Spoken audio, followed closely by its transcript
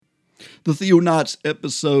The Theonauts,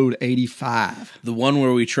 episode 85. The one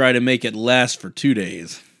where we try to make it last for 2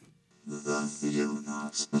 days. The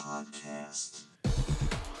Theonauts Podcast.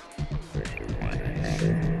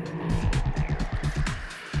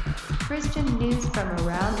 Christian news from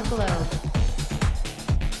around the globe.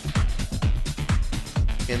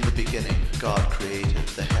 In the beginning, God created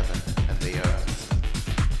the heaven and the earth.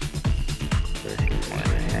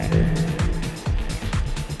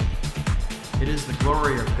 It is the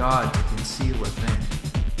glory of God to conceal a thing,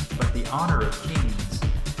 but the honor of kings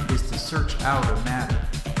is to search out a matter.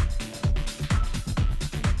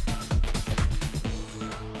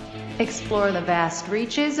 Explore the vast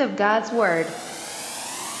reaches of God's Word.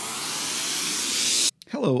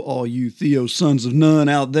 Hello, all you Theo sons of none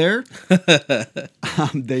out there.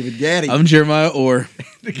 I'm David Gaddy. I'm Jeremiah Orr.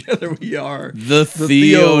 Together we are The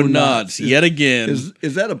Theonauts, yet again.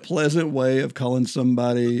 Is that a pleasant way of calling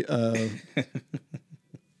somebody,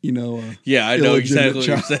 Yeah, I know exactly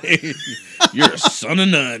illegitimate what you're saying. You're a son of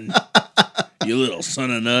none. You little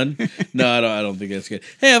son of none. No, I don't think that's good.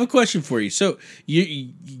 Hey, I have a question for you. So,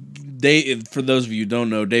 for those of you who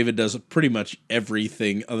don't know, David does pretty much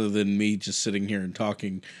everything other than me just sitting here and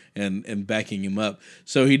talking and backing him up.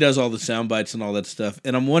 So he does all the sound bites and all that stuff.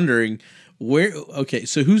 And I'm wondering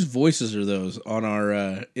so whose voices are those on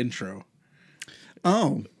our intro?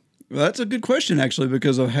 Oh, well, that's a good question, actually,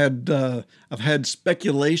 because I've had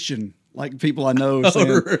speculation, like people I know saying,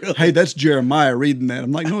 really? "Hey, that's Jeremiah reading that."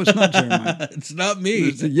 I'm like, "No, it's not Jeremiah." It's not me.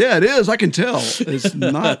 Yeah, it is. I can tell. It's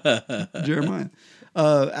not Jeremiah.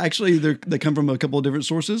 Actually, they come from a couple of different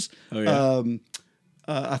sources. Oh, yeah.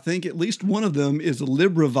 I think at least one of them is a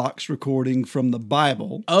LibriVox recording from the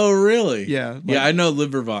Bible. Oh, really? Yeah. Yeah, I know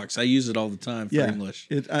LibriVox. I use it all the time for English.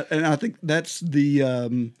 And I think that's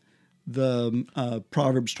the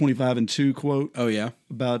Proverbs 25:2 quote. Oh, yeah.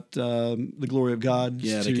 About the glory of God.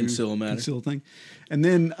 Yeah, to conceal a matter. Conceal a thing. And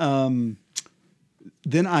then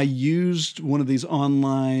I used one of these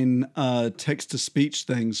online text-to-speech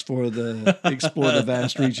things for the explore the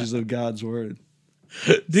vast reaches of God's Word.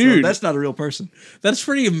 Dude, so that's not a real person. That's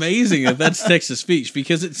pretty amazing if that's text-to-speech,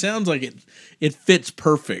 because it sounds like it fits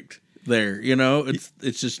perfect there. You know,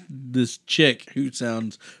 it's just this chick who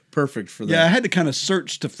sounds perfect for that. Yeah, I had to kind of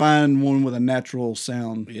search to find one with a natural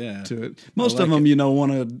sound to it. Most of them,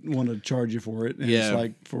 want to charge you for it. And it's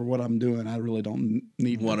like, for what I'm doing, I really don't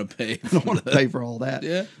want to pay. I don't want to pay for all that.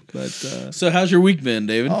 Yeah. But so how's your week been,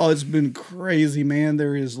 David? Oh, it's been crazy, man.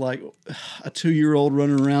 There is like a 2-year-old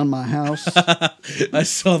running around my house. I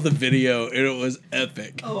saw the video and it was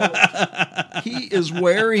epic. Oh, he is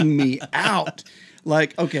wearing me out.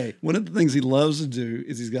 Like, okay, one of the things he loves to do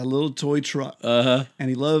is he's got a little toy truck, and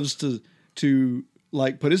he loves to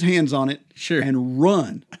like put his hands on it, and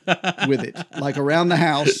run with it, like around the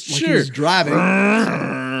house, like he's driving.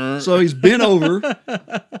 So he's bent over,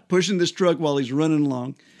 pushing this truck while he's running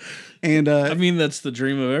along, and I mean that's the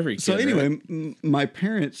dream of every kid. So anyway, right? My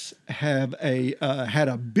parents have had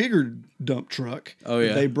a bigger dump truck. Oh yeah,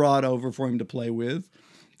 that they brought over for him to play with,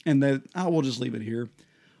 and that I will just leave it here.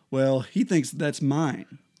 Well, he thinks that's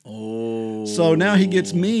mine. Oh. So now he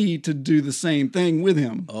gets me to do the same thing with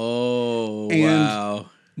him. Oh, and wow.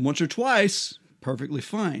 Once or twice, perfectly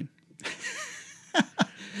fine.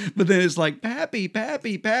 But then it's like, Pappy,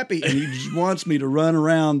 Pappy, Pappy. And he just wants me to run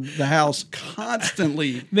around the house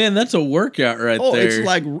constantly. Man, that's a workout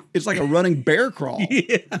there. It's like a running bear crawl.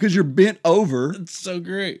 Yeah. Because you're bent over. It's so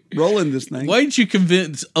great. Rolling this thing. Why didn't you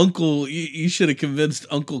convince Uncle, you should have convinced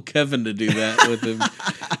Uncle Kevin to do that with him.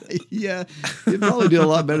 Yeah, he'd probably do a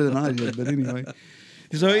lot better than I did. But anyway.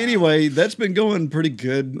 So anyway, that's been going pretty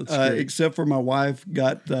good, except for my wife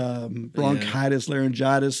got bronchitis,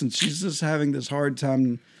 laryngitis, and she's just having this hard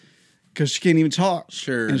time because she can't even talk.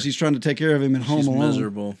 Sure. And she's trying to take care of him at home alone. She's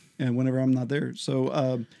miserable. And whenever I'm not there.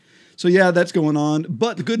 So yeah, that's going on.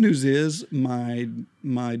 But the good news is my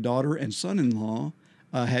daughter and son-in-law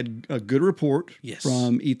had a good report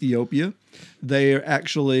from Ethiopia. They are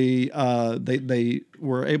actually, they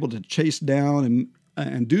were able to chase down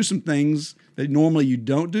and do some things that normally you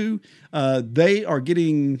don't do. They are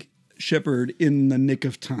getting shepherded in the nick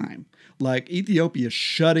of time. Like Ethiopia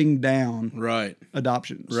shutting down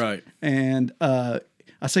adoptions. Right. And I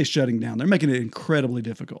say shutting down. They're making it incredibly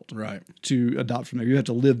difficult to adopt from there. You have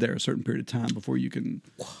to live there a certain period of time before you can.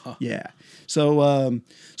 Yeah. So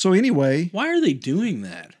anyway. Why are they doing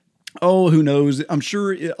that? Oh, who knows? I'm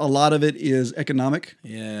sure a lot of it is economic.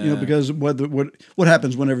 Yeah. Because what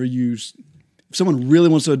happens whenever if someone really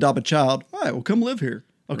wants to adopt a child, all right, well, come live here.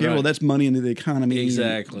 Okay, well, that's money into the economy.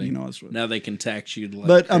 Exactly. And, now they can tax you.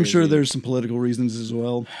 But crazy. I'm sure there's some political reasons as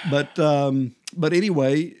well. But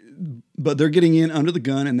anyway, but they're getting in under the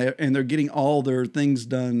gun, and they're getting all their things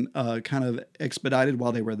done kind of expedited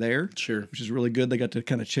while they were there. Sure. Which is really good. They got to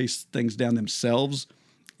kind of chase things down themselves,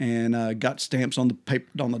 and got stamps on the paper,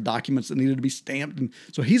 on the documents that needed to be stamped, and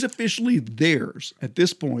so he's officially theirs at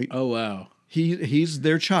this point. Oh wow. He's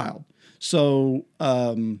their child. So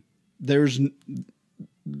there's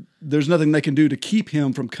nothing they can do to keep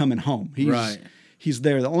him from coming home. He's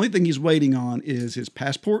there. The only thing he's waiting on is his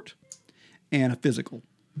passport and a physical.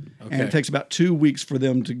 Okay. And it takes about 2 weeks for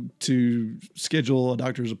them to schedule a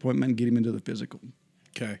doctor's appointment and get him into the physical.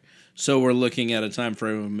 Okay. So we're looking at a time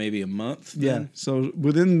frame of maybe a month then? Yeah. So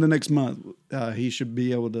within the next month, he should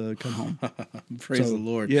be able to come home. Praise the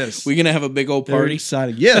Lord. Yes. We going to have a big old Very party?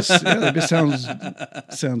 exciting. Yes. Yeah, that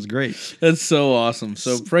sounds great. That's so awesome.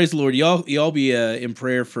 So praise the Lord. Y'all be in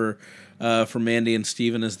prayer for Mandy and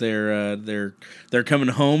Stephen as they're coming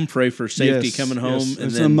home. Pray for safety coming home. Yes. And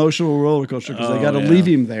it's then, an emotional roller coaster because they got to leave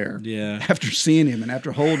him there. Yeah. After seeing him and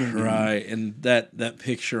after holding him. Right. And that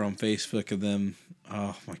picture on Facebook of them,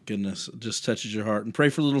 oh my goodness, it just touches your heart. And pray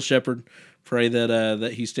for little Shepherd. Pray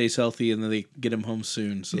that he stays healthy and that they get him home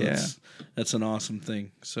soon. So that's an awesome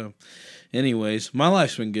thing. So anyways, my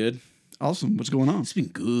life's been good. Awesome. What's going on? It's been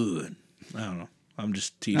good. I don't know. I'm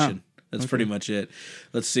just teaching. That's pretty much it.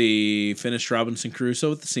 Let's see. Finished Robinson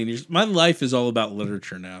Crusoe with the seniors. My life is all about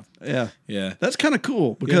literature now. Yeah. Yeah. That's kind of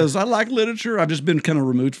cool because I like literature. I've just been kind of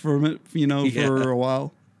removed from it, for a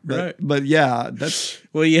while. But, But yeah, that's...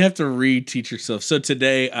 Well, you have to reteach yourself. So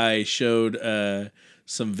today I showed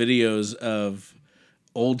some videos of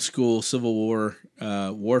old school Civil War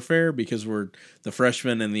warfare because the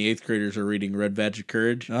freshmen and the 8th graders are reading Red Badge of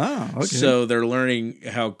Courage. Oh, okay. So they're learning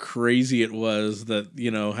how crazy it was that,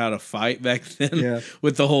 how to fight back then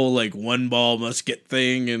with the whole like one ball musket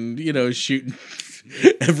thing and, shooting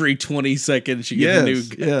every 20 seconds you get a new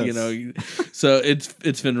gun, So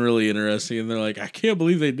it's been really interesting. And they're like, I can't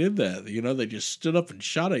believe they did that. They just stood up and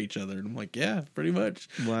shot at each other. And I'm like, yeah, pretty much.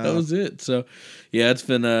 Wow. That was it. So yeah, it's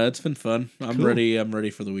been fun. I'm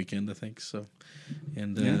ready for the weekend, I think. So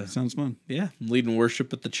and sounds fun. Yeah. I'm leading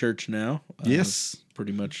worship at the church now. Yes.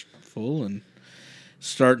 Pretty much full and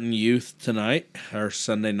starting youth tonight or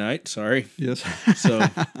Sunday night, sorry. Yes. So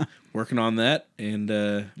working on that,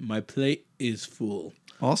 and my plate is full.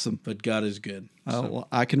 Awesome. But God is good. Well,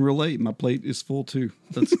 I can relate. My plate is full too.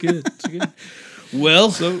 That's good. That's good.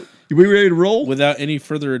 Well, so are we ready to roll? Without any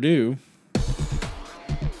further ado.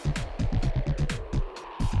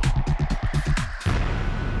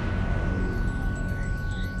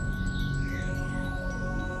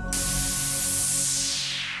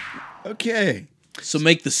 Okay. So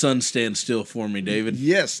make the sun stand still for me, David.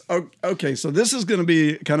 Yes. Okay. So this is going to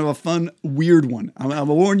be kind of a fun, weird one. I'm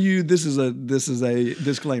gonna warn you. This is a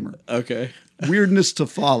disclaimer. Okay. Weirdness to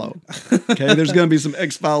follow. Okay. There's going to be some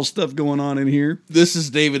X-Files stuff going on in here. This is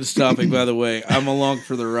David's topic, by the way. I'm along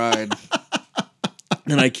for the ride.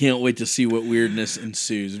 And I can't wait to see what weirdness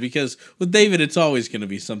ensues. Because with David, it's always going to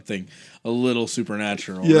be something a little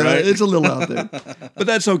supernatural, right? It's a little out there. But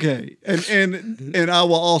that's okay. And I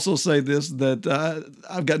will also say this, that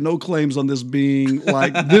I've got no claims on this being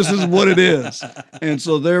like, this is what it is. And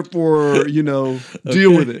so therefore, deal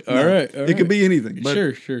with it. All right. It could be anything.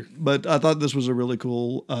 But, sure. But I thought this was a really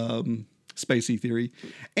cool spacey theory.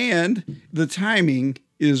 And the timing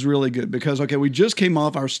is really good because, we just came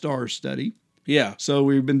off our star study. Yeah. So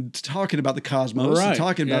we've been talking about the cosmos and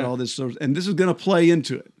talking about all this sort of, and this is going to play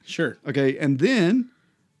into it. Sure. Okay. And then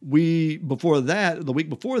the week before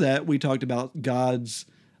that, we talked about God's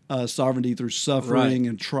sovereignty through suffering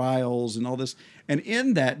and trials and all this. And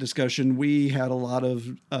in that discussion, we had a lot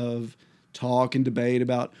of talk and debate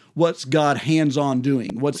about what's God hands-on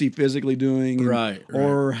doing? What's he physically doing?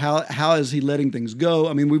 Or how is he letting things go?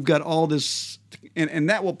 I mean, we've got all this, and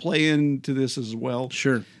that will play into this as well.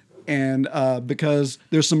 Sure. And because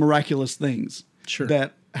there's some miraculous things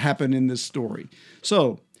that happen in this story.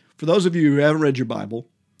 So, for those of you who haven't read your Bible,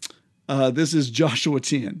 this is Joshua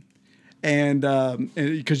 10. And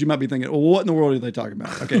because you might be thinking, well, what in the world are they talking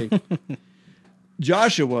about? Okay.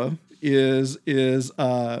 Joshua is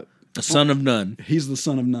the son of Nun. He's the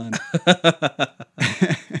son of Nun.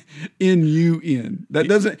 N-U-N. That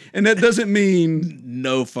doesn't mean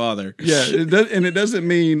no father. Yeah, it doesn't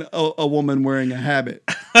mean a woman wearing a habit.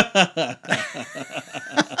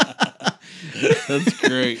 That's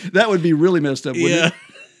great. That would be really messed up, wouldn't it?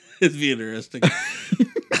 It'd be interesting.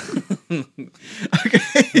 Okay.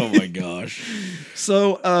 Oh my gosh.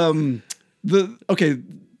 So,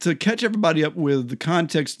 to catch everybody up with the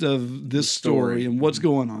context of this story and what's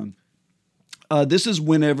going on. This is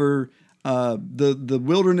whenever the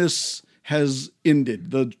wilderness has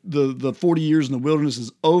ended. The 40 years in the wilderness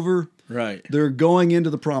is over. Right. They're going into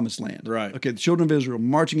the promised land. Right. Okay, the children of Israel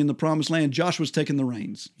marching in the promised land. Joshua's taking the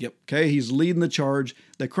reins. Yep. Okay, he's leading the charge.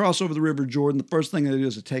 They cross over the River Jordan. The first thing they do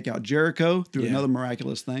is to take out Jericho through another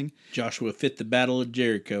miraculous thing. Joshua fit the battle of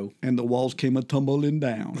Jericho. And the walls came a-tumbling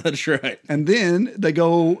down. That's right. And then they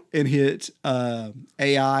go and hit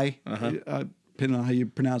Ai, depending on how you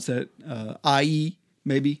pronounce that, IE,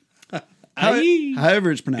 maybe.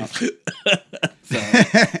 However it's pronounced.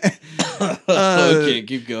 Okay,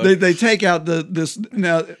 keep going. They take out this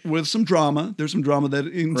now with some drama. There's some drama that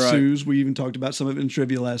ensues. Right. We even talked about some of it in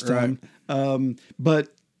trivia last time.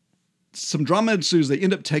 But some drama ensues. They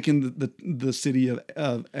end up taking the city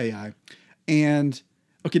of Ai. And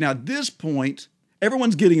okay, now at this point,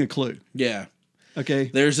 everyone's getting a clue. Yeah. Okay.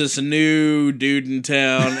 There's this new dude in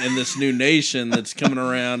town and this new nation that's coming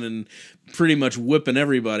around and pretty much whipping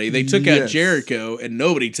everybody. They took out Jericho, and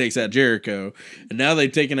nobody takes out Jericho. And now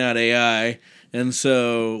they've taken out AI. And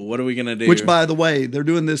so, what are we going to do? Which, by the way, they're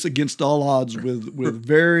doing this against all odds with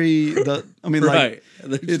very. Like,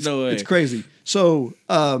 There's no way. It's crazy. So,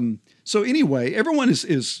 anyway, everyone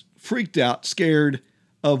is freaked out, scared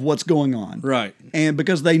of what's going on. Right. And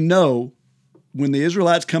because they know when the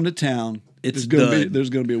Israelites come to town, there's going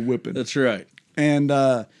to be a whipping. That's right. And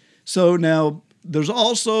so now there's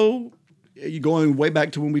also, going way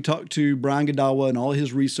back to when we talked to Brian Godawa and all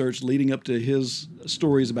his research leading up to his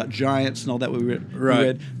stories about giants and all that we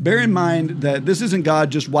read. Bear in mind that this isn't God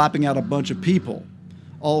just wiping out a bunch of people.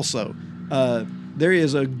 Also, there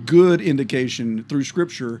is a good indication through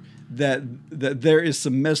Scripture that there is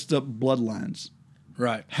some messed up bloodlines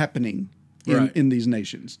happening in these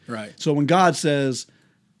nations. Right. So when God says,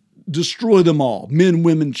 destroy them all, men,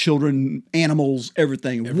 women, children, animals,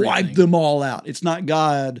 everything. Wipe them all out. It's not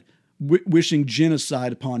God wishing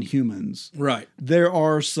genocide upon humans. Right. There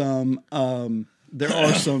are some remnant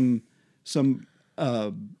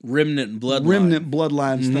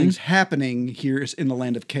bloodlines things happening here in the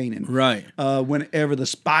land of Canaan. Right. Whenever the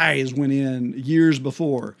spies went in years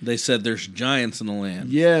before, they said there's giants in the land.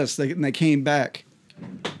 Yes, they came back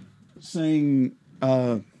saying.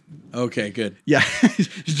 Okay, good. Yeah,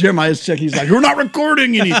 Jeremiah's checking. He's like, we're not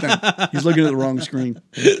recording anything. He's looking at the wrong screen.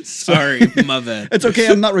 Sorry, my bad. It's okay.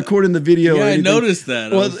 I'm not recording the video. Yeah, or anything. I noticed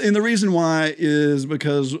that. Well, and the reason why is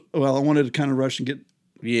because, I wanted to kind of rush and get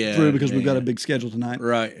through because we've got a big schedule tonight.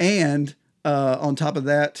 Right. And on top of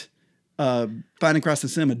that, Finding Christ in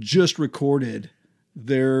Cinema just recorded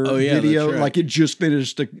their video. That's right. Like it just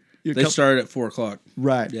finished. They started at 4:00.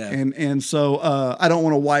 Right. Yeah. And so I don't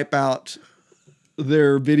want to wipe out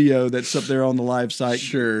their video that's up there on the live site.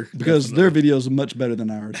 Sure. Because their videos are much better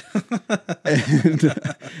than ours.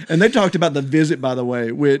 and they talked about The Visit, by the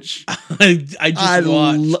way, which I just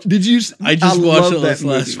watched. Did you? I just watched it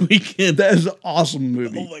last weekend. That is an awesome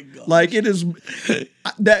movie. Oh my god! Like it is.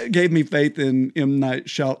 That gave me faith in M. Night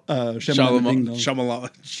Shyamalan.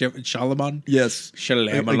 Yes.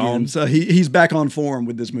 Shyamalan. So he's back on form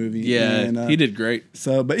with this movie. Yeah, and, he did great.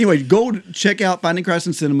 So, but anyway, go check out Finding Christ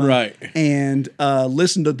in Cinema. Right. And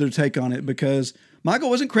listen to their take on it because Michael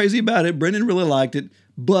wasn't crazy about it. Brendan really liked it.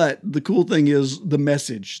 But the cool thing is the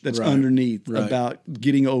message that's underneath about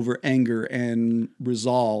getting over anger and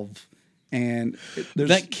resolve. And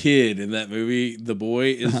that kid in that movie, the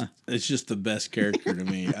boy, is just the best character to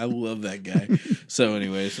me. I love that guy. So,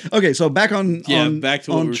 anyways, okay. So back on back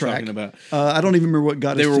to what we were talking about. I don't even remember what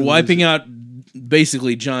got. They were wiping out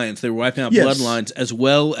basically giants. They were wiping out bloodlines as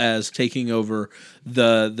well as taking over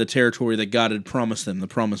the territory that God had promised them, the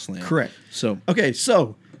Promised Land. Correct. So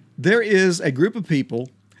so there is a group of people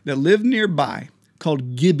that live nearby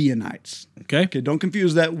called Gibeonites. Okay. Don't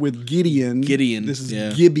confuse that with Gideon. This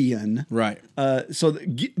is Gibeon. Right. So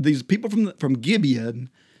these people from Gibeon,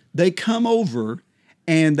 they come over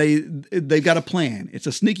and they've got a plan. It's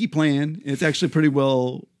a sneaky plan. It's actually pretty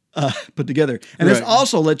well put together. And this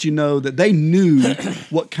also lets you know that they knew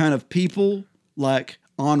what kind of people, like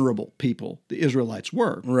honorable people, the Israelites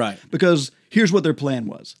were. Right. Because here's what their plan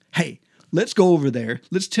was. Hey, let's go over there.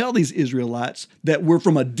 Let's tell these Israelites that we're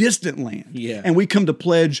from a distant land. Yeah. And we come to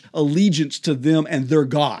pledge allegiance to them and their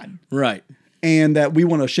God. Right. And that we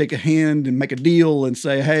want to shake a hand and make a deal and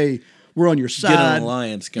say, hey, we're on your side. Get an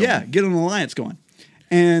alliance going. Yeah, get an alliance going.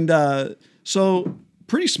 And so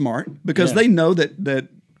pretty smart because they know that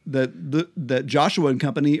Joshua and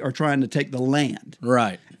company are trying to take the land.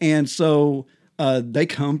 Right. And so they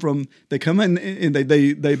come in and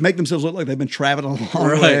they make themselves look like they've been traveling a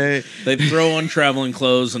long way. They throw on traveling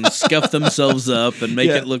clothes and scuff themselves up and make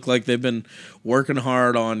it look like they've been working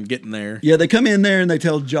hard on getting there. Yeah, they come in there and they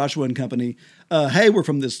tell Joshua and company, hey, we're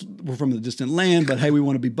from the distant land, but hey, we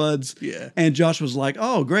want to be buds. Yeah. And Joshua's like,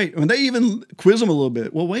 oh, great. And they even quiz him a little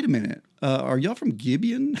bit. Well, wait a minute. Are y'all from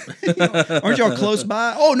Gibeon? Aren't y'all close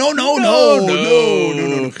by? Oh,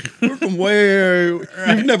 no. We're from where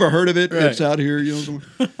you've never heard of it. Right. It's out here, somewhere.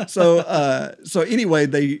 So anyway,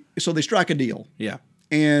 they strike a deal. Yeah.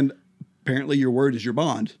 And apparently your word is your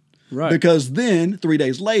bond. Right. Because then 3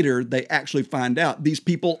 days later, they actually find out these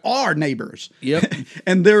people are neighbors. Yep.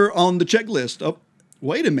 And they're on the checklist. Oh,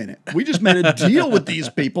 wait a minute. We just made a deal with these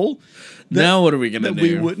people. Now what are we going to do?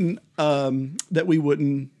 That we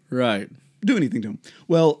wouldn't Right. do anything to them.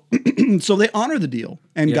 Well, so they honor the deal,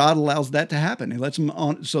 and God allows that to happen. He lets them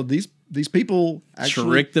on. So these people actually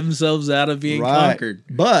trick themselves out of being conquered.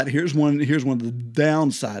 But here's one of the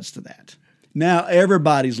downsides to that. Now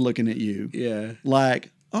everybody's looking at you,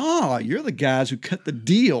 like, oh, you're the guys who cut the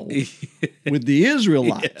deal with the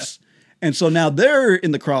Israelites. Yeah. And so now they're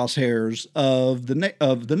in the crosshairs of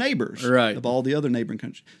the neighbors, right, of all the other neighboring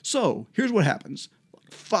countries. So here's what happens: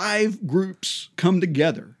 5 groups come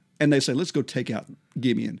together and they say, "Let's go take out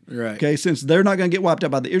Gibeon." Right. Okay, since they're not going to get wiped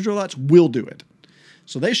out by the Israelites, we'll do it.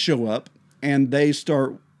 So they show up and they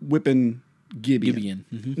start whipping Gibeon.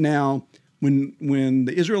 Mm-hmm. Now, when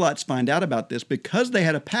the Israelites find out about this, because they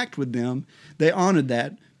had a pact with them, they honored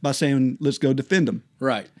that by saying, "Let's go defend them."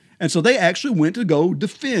 Right. And so they actually went to go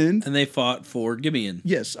defend. And they fought for Gibeon.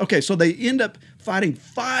 Yes. Okay. So they end up fighting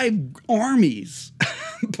 5 armies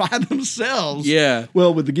by themselves. Yeah.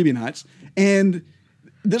 Well, with the Gibeonites. And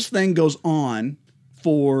this thing goes on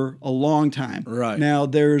for a long time. Right. Now,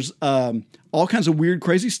 there's all kinds of weird,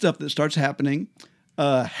 crazy stuff that starts happening.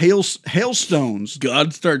 Hailstones.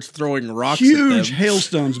 God starts throwing rocks at them. Huge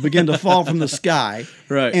hailstones begin to fall from the sky.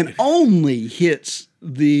 Right. And only hits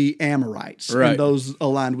the Amorites right, and those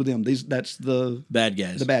aligned with them. That's the bad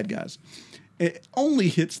guys. The bad guys. It only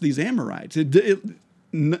hits these Amorites.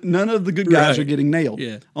 None of the good guys right, are getting nailed.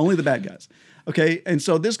 Yeah. Only the bad guys. Okay, and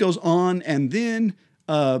so this goes on, and then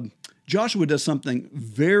Joshua does something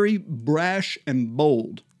very brash and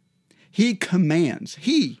bold. He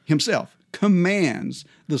himself commands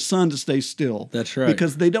the sun to stay still. That's right.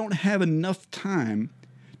 Because they don't have enough time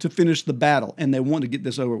to finish the battle, and they want to get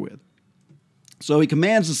this over with. So he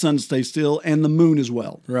commands the sun to stay still and the moon as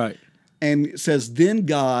well. Right. And it says, then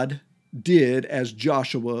God did as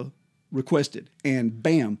Joshua requested. And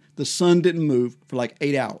bam, the sun didn't move for like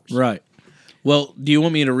 8 hours. Right. Well, do you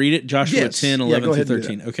want me to read it? Joshua Yes. 10, 11 through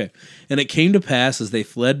 13. Okay. And it came to pass as they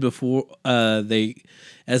fled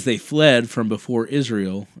from before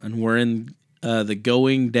Israel and were in the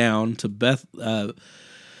going down to Beth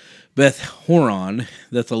Horon,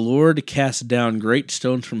 that the Lord cast down great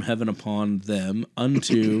stones from heaven upon them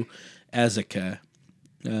unto Azekah,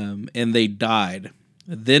 and they died.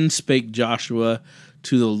 Then spake Joshua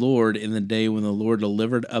to the Lord in the day when the Lord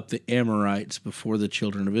delivered up the Amorites before the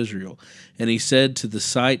children of Israel. And he said to the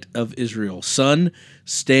sight of Israel, Sun,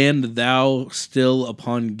 stand thou still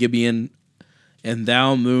upon Gibeon, and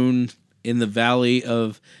thou moon in the valley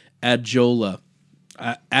of Ajalon.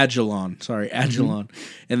 Mm-hmm.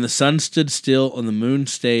 And the sun stood still, and the moon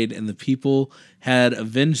stayed, and the people had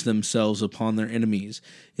avenged themselves upon their enemies.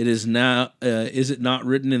 Is it not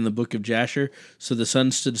written in the book of Jasher? So the sun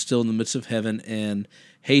stood still in the midst of heaven, and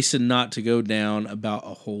hastened not to go down about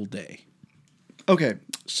a whole day. Okay,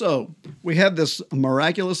 so we have this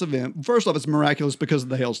miraculous event. First off, it's miraculous because of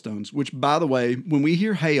the hailstones, which, by the way, when we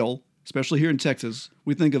hear hail, especially here in Texas,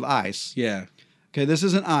 we think of ice. Yeah. Okay, this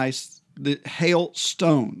isn't ice. The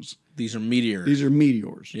hailstones. These are meteors. These are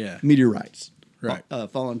meteors. Yeah. Meteorites. Right.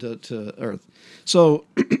 Falling to Earth. So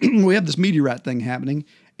we have this meteorite thing happening,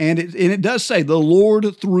 and it does say the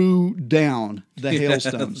Lord threw down the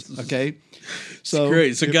hailstones. Okay. So it's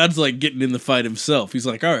great. So God's like getting in the fight himself. He's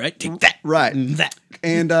like, all right, take that. Right. And that.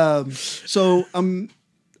 And so I'm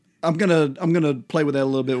gonna play with that a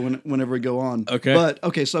little bit whenever we go on. Okay. But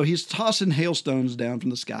okay, so he's tossing hailstones down from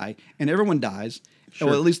the sky, and everyone dies. Sure.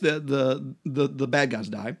 Well, at least the bad guys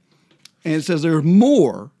die. And it says there are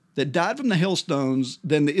more that died from the hailstones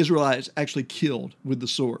than the Israelites actually killed with the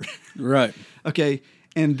sword. Right. Okay.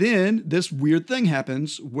 And then this weird thing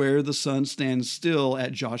happens where the sun stands still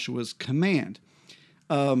at Joshua's command.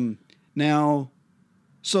 Now,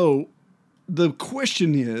 so the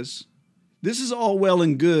question is, this is all well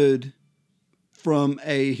and good from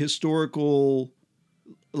a historical,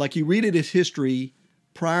 like you read it as history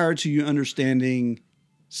prior to you understanding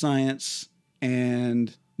science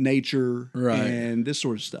and nature and this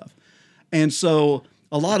sort of stuff. And so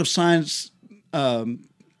a lot of scientists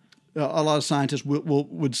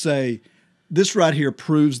would say, this right here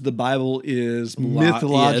proves the Bible is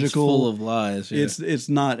mythological. Yeah, it's full of lies. Yeah. It's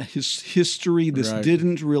not history. This Right.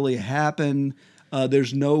 didn't really happen.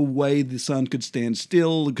 There's no way the sun could stand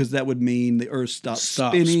still because that would mean the earth stopped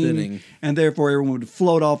spinning, and therefore everyone would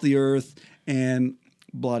float off the earth and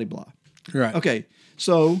blah de blah. Right. Okay,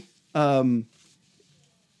 so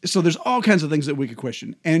so there's all kinds of things that we could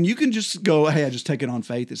question, and you can just go, "Hey, I just take it on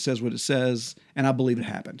faith. It says what it says, and I believe it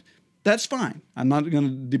happened." That's fine. I'm not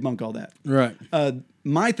going to debunk all that. Right.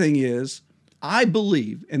 My thing is, I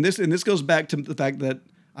believe, and this goes back to the fact that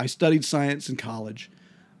I studied science in college.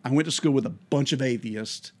 I went to school with a bunch of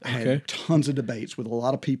atheists. I had tons of debates with a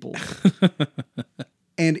lot of people.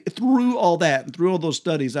 And through all that, and through all those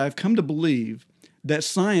studies, I've come to believe that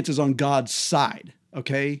science is on God's side,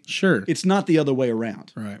 okay? Sure. It's not the other way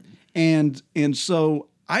around. Right. And so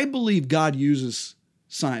I believe God uses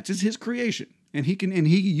science. It's his creation, and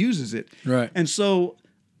he uses it. Right. And so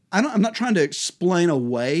I'm not trying to explain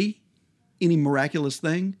away any miraculous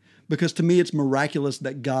thing, because to me it's miraculous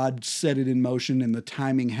that God set it in motion and the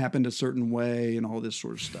timing happened a certain way and all this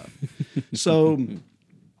sort of stuff. So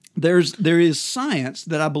there is science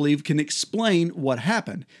that I believe can explain what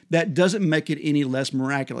happened. That doesn't make it any less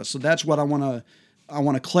miraculous. So that's what I want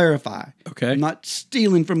to clarify. Okay. I'm not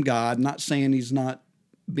stealing from God, not saying he's not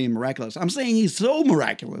being miraculous. I'm saying he's so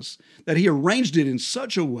miraculous that he arranged it in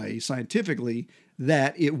such a way scientifically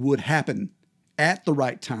that it would happen at the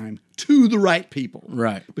right time to the right people.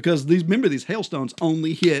 Right. Because remember, these hailstones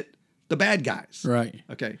only hit the bad guys. Right.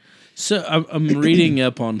 Okay. So I'm reading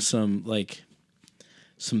up on some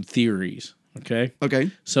theories. Okay. Okay.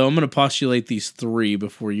 So I'm going to postulate these three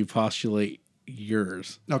before you postulate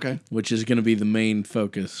yours. Okay. Which is going to be the main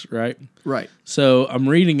focus, right? Right. So I'm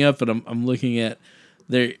reading up and I'm looking at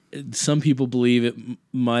there. Some people believe it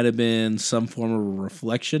might have been some form of a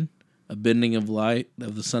reflection, a bending of light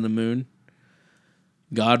of the sun and moon.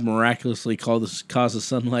 God miraculously caused the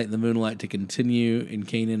sunlight and the moonlight to continue in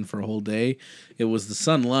Canaan for a whole day. It was the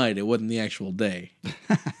sunlight. It wasn't the actual day.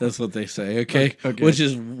 That's what they say. Okay. Which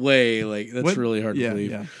is way that's really hard to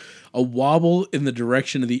believe. Yeah. A wobble in the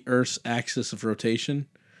direction of the Earth's axis of rotation.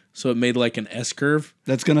 So it made like an S curve.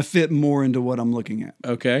 That's going to fit more into what I'm looking at.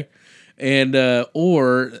 Okay. And,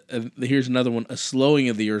 here's another one, a slowing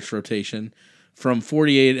of the Earth's rotation from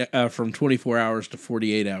 24 hours to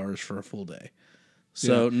 48 hours for a full day.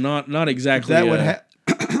 So not exactly. That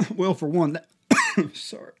would well, for one,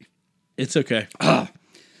 sorry. It's okay.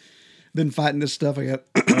 Been fighting this stuff. I got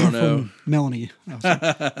from Melanie.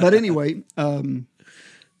 But anyway,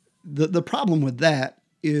 the problem with that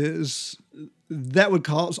is that would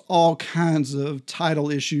cause all kinds of tidal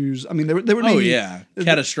issues. I mean, there would be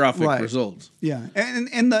catastrophic results. Yeah,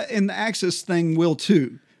 and the axis thing will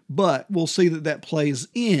too. But we'll see that plays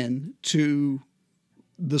into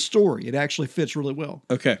the story. It actually fits really well.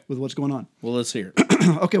 Okay. With what's going on. Well, let's hear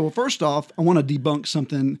it. Okay. Well, first off, I want to debunk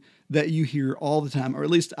something that you hear all the time, or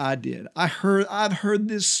at least I did. I've heard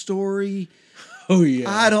this story. Oh yeah.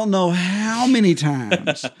 I don't know how many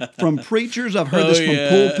times from preachers. I've heard this from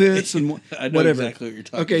pulpits and I know whatever. Exactly what you're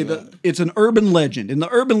talking about. It's an urban legend, and the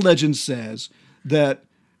urban legend says that,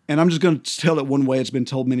 and I'm just going to tell it one way. It's been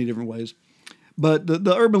told many different ways. But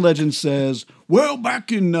the urban legend says, well,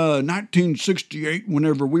 back in 1968,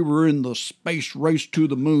 whenever we were in the space race to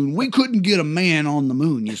the moon, we couldn't get a man on the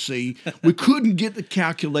moon, you see. We couldn't get the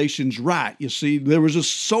calculations right, you see. There was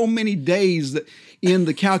just so many days in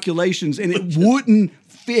the calculations, and it wouldn't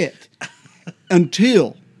fit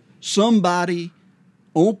until somebody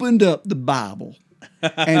opened up the Bible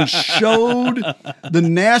and showed the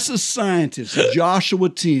NASA scientists Joshua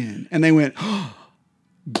 10, and they went, oh,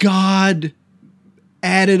 God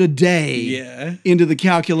added a day into the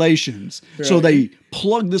calculations. Right. So they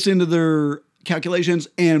plugged this into their calculations,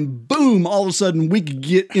 and boom, all of a sudden we could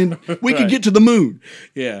get to the moon.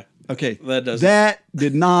 Yeah. Okay. That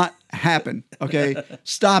did not happen. Okay.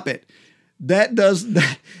 Stop it. That does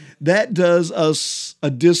us a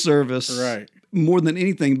disservice. Right. More than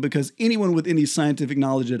anything, because anyone with any scientific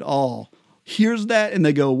knowledge at all hears that and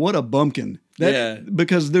they go, what a bumpkin.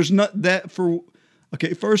 Because there's not that for.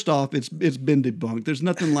 Okay, first off, it's been debunked. There's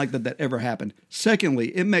nothing like that ever happened.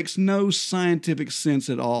 Secondly, it makes no scientific sense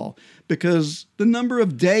at all, because the number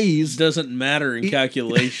of days doesn't matter in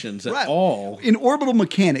calculations at all. In orbital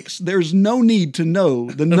mechanics, there's no need to know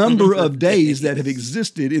the number of days that have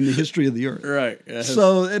existed in the history of the Earth. Right. Yes.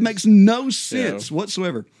 So it makes no sense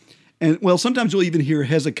whatsoever. And well, sometimes you'll even hear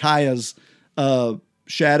Hezekiah's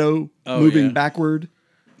shadow moving backward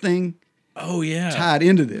thing. Oh yeah, tied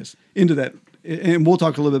into that. And we'll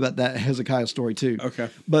talk a little bit about that Hezekiah story too. Okay.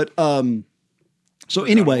 But So Forgot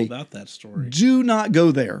all anyway, about that story. do not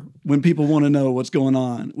go there when people want to know what's going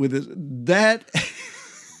on with this. That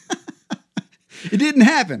it didn't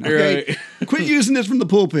happen. Okay, Right. quit using this from the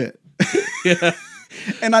pulpit. Yeah.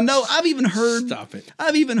 And I know I've even heard. Stop it.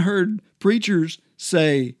 I've even heard preachers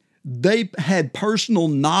say they had personal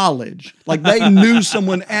knowledge, like they knew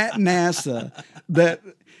someone at NASA that.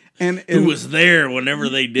 And Who was there whenever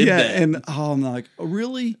they did that? and I'm like, oh,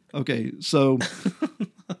 really? Okay, so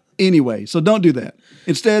anyway, so don't do that.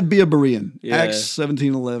 Instead, be a Berean. Yeah. Acts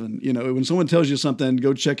 17:11. You know, when someone tells you something,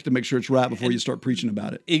 go check it to make sure it's right before you start preaching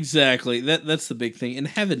about it. Exactly. That's the big thing. And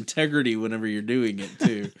have integrity whenever you're doing it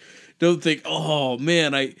too. Don't think, oh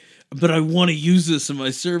man, I want to use this in my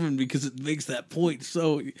sermon because it makes that point.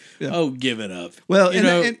 So, give it up. Well, You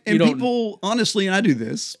and don't- people, honestly, and I do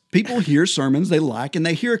this, people hear sermons they like and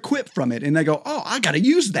they hear a quip from it and they go, oh, I got to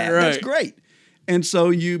use that. That's Right. great. And so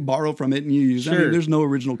you borrow from it and you use it. I mean, Sure. there's no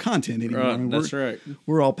original content anymore. Right, I mean, that's right.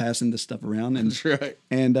 We're all passing this stuff around. And, That's right.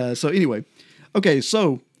 And so anyway, okay,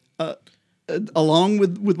 so along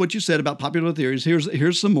with what you said about popular theories,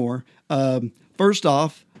 here's some more. First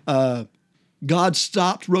off, God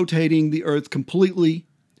stopped rotating the earth completely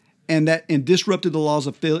and disrupted the laws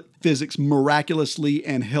of physics miraculously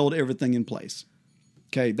and held everything in place.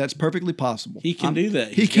 Okay, that's perfectly possible. He can do that.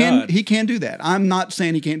 He He's can God. he can do that. I'm not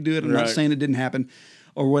saying he can't do it. I'm not Right. saying it didn't happen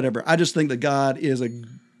or whatever. I just think that God is a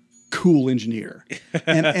cool engineer.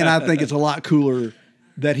 And I think it's a lot cooler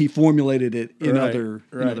that he formulated it in Right, in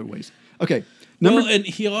right. other ways. Okay. Well, and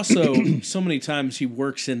he also so many times he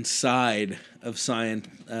works inside of science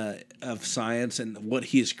and what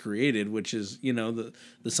he has created, which is the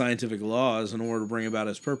scientific laws in order to bring about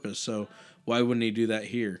his purpose. So why wouldn't he do that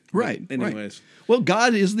here? Right. But anyways, right. Well,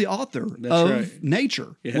 God is the author of right.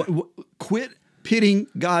 nature. Yeah. Quit pitting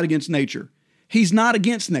God against nature. He's not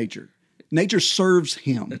against nature. Nature serves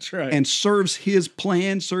him. That's right. And serves his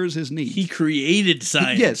plan, serves his needs. he created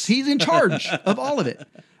science. Yes, he's in charge of all of it.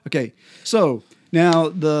 Okay, so now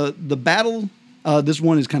the battle, this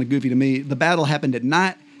one is kind of goofy to me. The battle happened at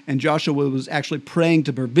night, and Joshua was actually praying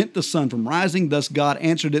to prevent the sun from rising. Thus, God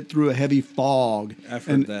answered it through a heavy fog. I've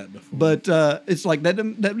heard that before. But it's like that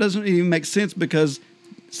doesn't even make sense because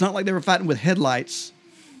it's not like they were fighting with headlights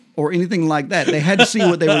or anything like that. They had to see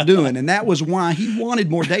what they were doing, and that was why he wanted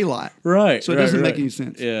more daylight. Right. So it right, doesn't right. make any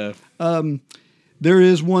sense. Yeah. There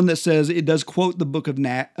is one that says it does quote the book of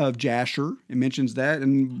Jasher. It mentions that,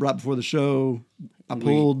 and right before the show, I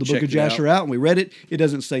pulled the book of checked it Jasher out and we read it. It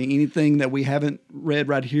doesn't say anything that we haven't read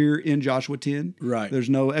right here in Joshua 10. Right.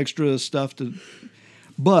 There's no extra stuff to.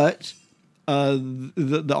 But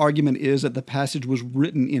the argument is that the passage was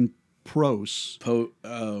written in prose.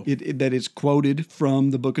 That it's quoted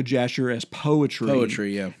from the book of Jasher as poetry.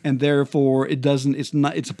 Poetry, yeah. And therefore, it doesn't. It's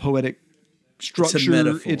not. It's a poetic structure.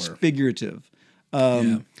 metaphor. It's figurative.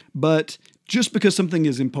 Yeah. But just because something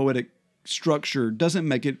is in poetic structure doesn't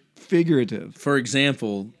make it figurative. For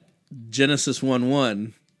example, Genesis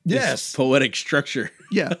 1:1. Yes. Is poetic structure.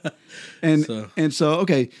 Yeah. And so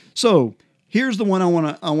okay. So here's the one I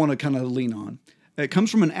want to kind of lean on. It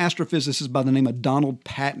comes from an astrophysicist by the name of Donald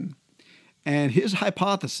Patton. And his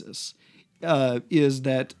hypothesis is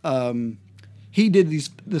that he did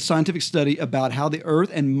the scientific study about how the Earth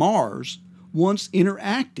and Mars once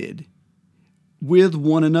interacted with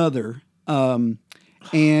one another and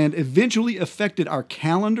eventually affected our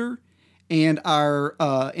calendar and our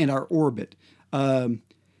orbit.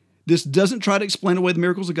 This doesn't try to explain away the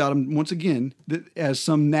miracles of God. Once again, as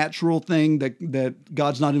some natural thing that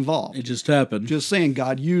God's not involved. It just happened. Just saying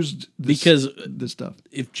God used this stuff.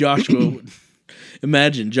 If Joshua,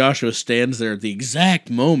 imagine Joshua stands there at the exact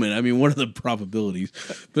moment. I mean, what are the probabilities?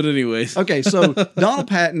 But anyways. Okay, so Donald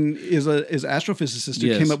Patton is an astrophysicist who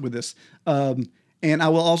Yes. came up with this. And I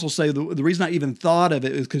will also say the reason I even thought of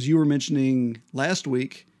it is because you were mentioning last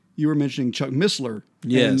week, Chuck Missler.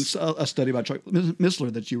 Yes. And a study by Chuck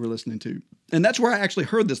Missler that you were listening to. And that's where I actually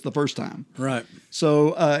heard this the first time. Right.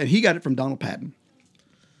 So, and he got it from Donald Patton.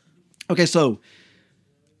 Okay, so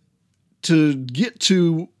to get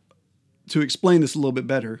to explain this a little bit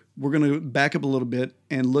better, we're going to back up a little bit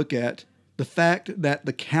and look at the fact that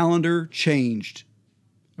the calendar changed.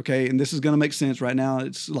 Okay, and this is going to make sense right now.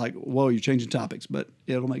 It's like, whoa, you're changing topics, but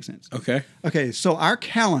it'll make sense. Okay. Okay, so our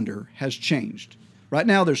calendar has changed. Right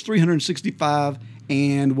now, there's 365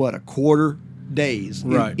 and a quarter days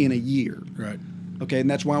in a year. Right. Okay, and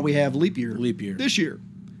that's why we have leap year. Leap year. This year.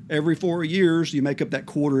 Every 4 years, you make up that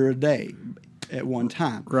quarter a day at one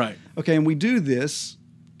time. Right. Okay, and we do this.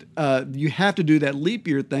 You have to do that leap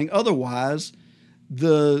year thing. Otherwise,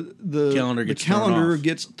 the calendar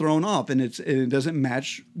gets thrown off, and it doesn't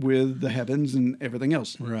match with the heavens and everything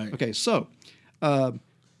else. Right. Okay, so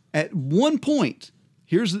At one point,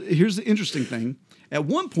 here's the interesting thing. At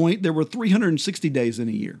one point, there were 360 days in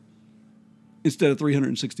a year instead of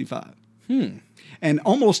 365. And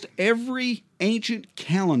almost every ancient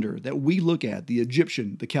calendar that we look at, the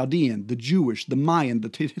Egyptian, the Chaldean, the Jewish, the Mayan, the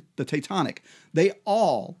Teutonic, they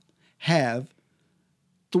all have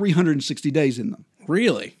 360 days in them.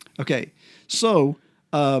 Really? Okay, so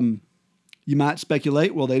you might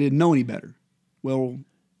speculate, well, they didn't know any better. Well,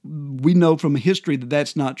 we know from history that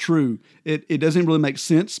that's not true. It doesn't really make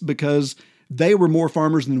sense because they were more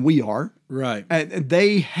farmers than we are. Right. And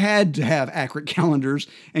they had to have accurate calendars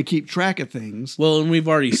and keep track of things. Well, and we've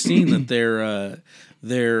already seen that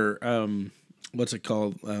their what's it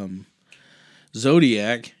called?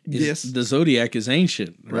 Zodiac. Yes. The zodiac is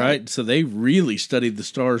ancient, right? So they really studied the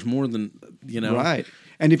stars more than, Right.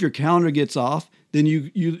 And if your calendar gets off, then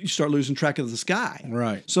you start losing track of the sky.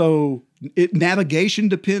 Right. So navigation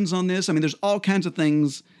depends on this. I mean, there's all kinds of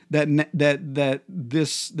things that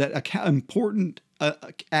important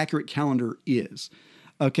accurate calendar is.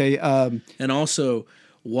 Okay. And also,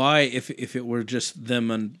 why, if it were just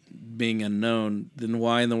them being unknown, then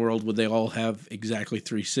why in the world would they all have exactly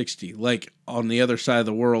 360? Like on the other side of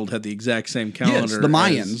the world had the exact same calendar. Yes, the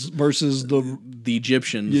Mayans versus the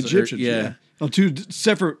Egyptians. The Egyptians, yeah. On two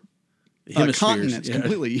separate Hemispheres. continents Yeah.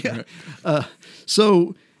 completely. Yeah. Right.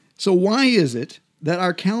 So why is it that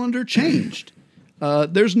our calendar changed?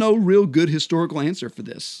 There's no real good historical answer for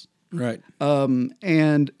this. Right. But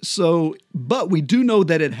we do know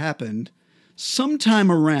that it happened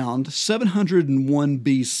sometime around 701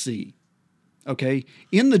 BC. Okay?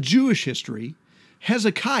 In the Jewish history,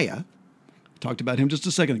 Hezekiah, talked about him just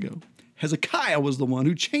a second ago, Hezekiah was the one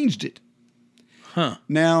who changed it. Huh.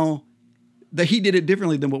 Now, he did it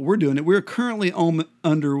differently than what we're doing. We're currently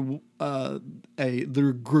under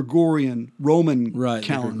the Gregorian Roman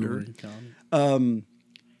calendar. Of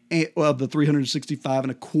the 365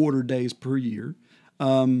 and a quarter days per year.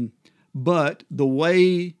 But the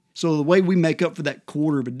way we make up for that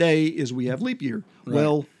quarter of a day is we have leap year. Right.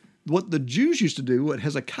 Well, what the Jews used to do, what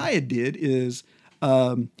Hezekiah did is,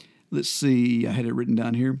 let's see, I had it written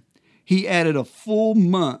down here. He added a full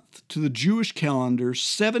month to the Jewish calendar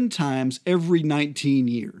 7 times every 19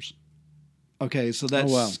 years. Okay, so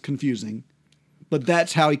that's confusing. But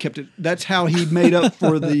that's how he kept it. That's how he made up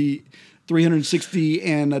for the 360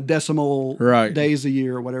 and a decimal days a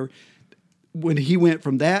year or whatever. When he went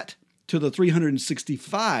from that to the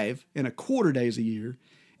 365 and a quarter days a year,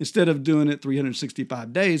 instead of doing it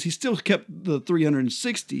 365 days, he still kept the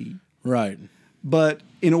 360. Right. But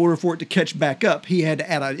in order for it to catch back up, he had to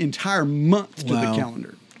add an entire month to the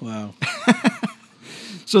calendar. Wow.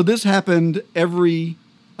 So this happened 7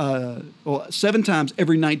 times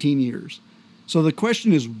every 19 years. So the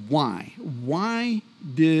question is why? Why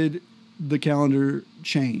did the calendar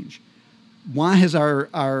change? Why has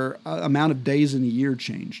our amount of days in a year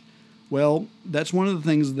changed? Well, that's one of the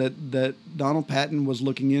things that Donald Patton was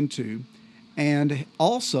looking into. And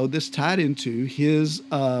also this tied into his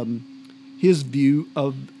view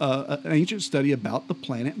of an ancient study about the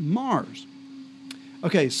planet Mars.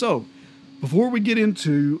 Okay, so before we get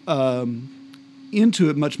into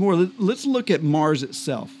it much more, let's look at Mars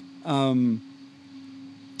itself.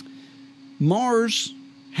 Mars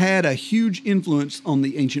had a huge influence on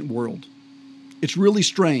the ancient world. It's really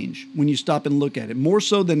strange when you stop and look at it, more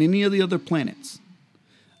so than any of the other planets.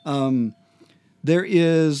 There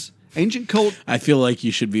is ancient cult. I feel like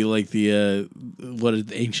you should be like the what is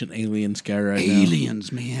the ancient aliens guy right now?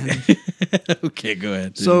 Aliens, man. Okay, go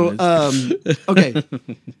ahead. So, okay.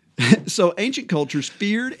 So ancient cultures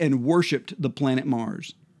feared and worshipped the planet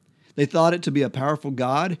Mars. They thought it to be a powerful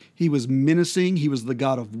god. He was menacing. He was the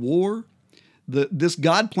god of war. This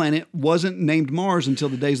god planet wasn't named Mars until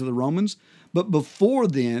the days of the Romans, but before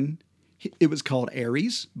then, it was called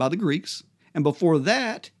Ares by the Greeks, and before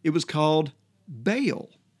that, it was called Baal.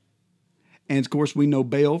 And of course, we know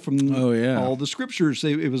Baal from all the scriptures.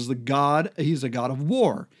 It was the god. He's a god of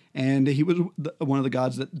war, and he was one of the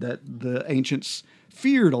gods that the ancients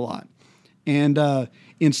feared a lot. And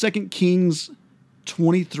in 2 Kings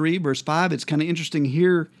 23, verse 5, it's kind of interesting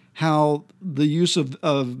here how the use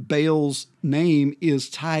of Baal's name is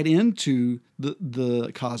tied into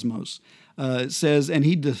the cosmos. It says, and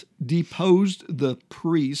he deposed the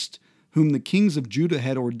priest whom the kings of Judah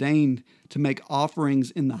had ordained to make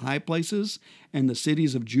offerings in the high places and the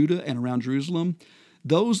cities of Judah and around Jerusalem.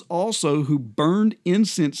 Those also who burned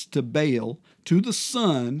incense to Baal, to the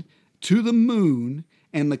sun, to the moon,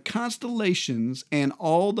 and the constellations, and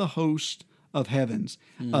all the host of heavens.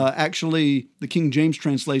 Actually, the King James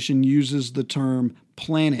translation uses the term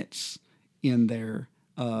planets in there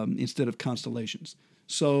instead of constellations.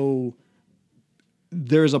 So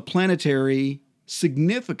there's a planetary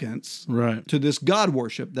significance to this god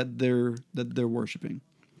worship that they're worshiping.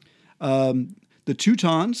 The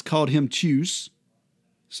Teutons called him Zeus,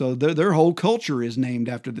 so their whole culture is named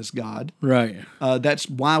after this god. Right. That's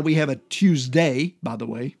why we have a Tuesday, by the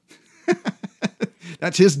way.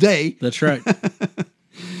 That's his day. That's right.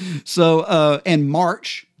 So and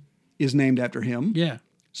March is named after him. Yeah.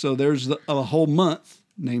 So there's a whole month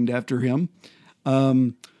named after him.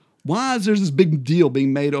 Why is there this big deal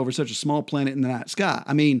being made over such a small planet in the night sky?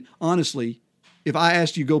 I mean, honestly, if I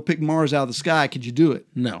asked you to go pick Mars out of the sky, could you do it?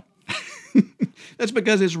 No. That's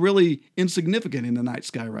because it's really insignificant in the night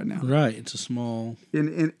sky right now. Right. It's a small...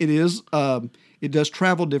 And it is. It does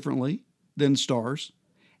travel differently than stars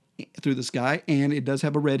through the sky, and it does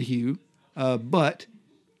have a red hue. But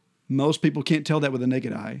most people can't tell that with the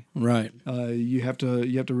naked eye. Right. You have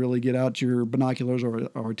to really get out your binoculars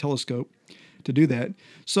or a telescope to do that.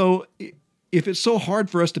 So if it's so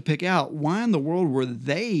hard for us to pick out, why in the world were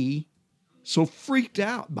they so freaked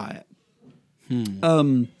out by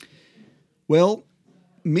it? Well,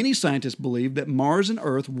 many scientists believe that Mars and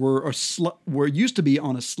Earth were used to be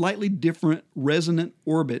on a slightly different resonant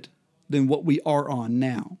orbit than what we are on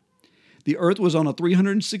now. The Earth was on a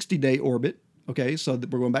 360-day orbit. Okay, so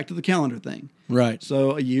we're going back to the calendar thing. Right.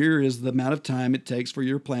 So a year is the amount of time it takes for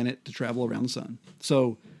your planet to travel around the sun.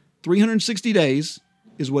 So 360 days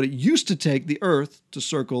is what it used to take the Earth to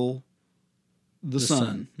circle the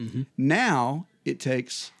sun. Mm-hmm. Now it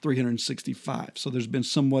takes 365. So there's been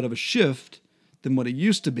somewhat of a shift than what it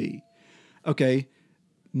used to be. Okay,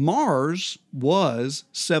 Mars was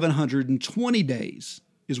 720 days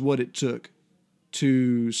is what it took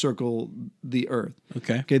to circle the Earth.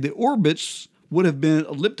 Okay. The orbits would have been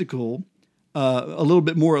elliptical, a little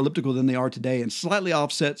bit more elliptical than they are today, and slightly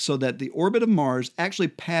offset so that the orbit of Mars actually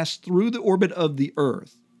passed through the orbit of the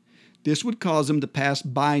Earth. This would cause them to pass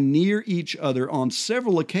by near each other on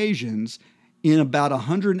several occasions in about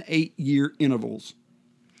 108-year intervals.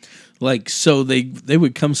 Like, so they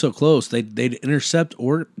would come so close, they'd intercept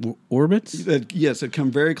orbits? Yes, they'd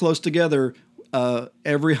come very close together.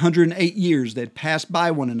 Every 108 years, they'd pass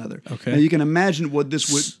by one another. Okay. Now, you can imagine what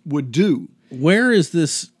this would do. Where is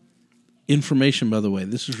this information, by the way?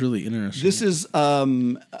 This is really interesting. This is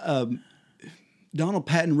Donald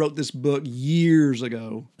Patton wrote this book years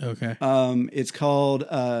ago. Okay. It's called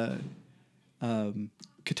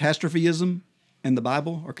Catastrophism in the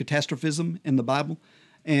Bible, or Catastrophism in the Bible,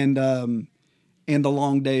 and the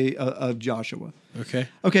Long Day of Joshua. Okay.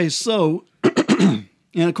 Okay, so, and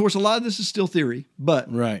of course, a lot of this is still theory,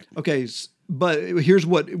 but right. Okay, but here's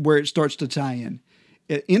where it starts to tie in.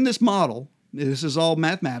 In this model, this is all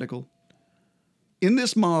mathematical. In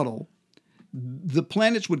this model, the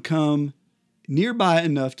planets would come nearby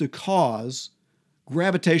enough to cause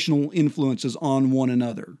gravitational influences on one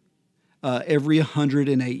another every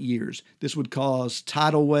 108 years. This would cause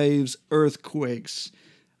tidal waves, earthquakes,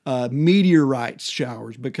 meteorite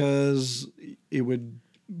showers, because it would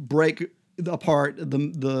break apart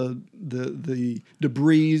the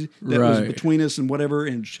debris that was between us and whatever,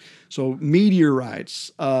 and so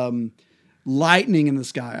meteorites, lightning in the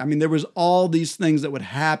sky. I mean, there was all these things that would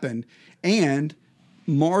happen, and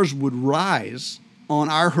Mars would rise on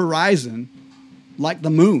our horizon like the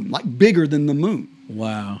moon, like bigger than the moon.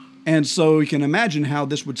 Wow. And so you can imagine how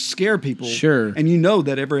this would scare people. Sure. And you know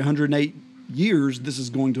that every 108 years this is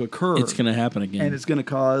going to occur. It's going to happen again. And it's going to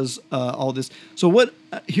cause all this. So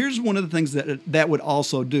here's one of the things that would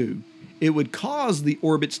also do. It would cause the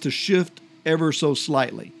orbits to shift ever so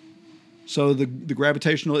slightly. So the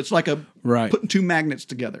gravitational, it's like putting two magnets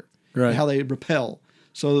together. Right. How they repel.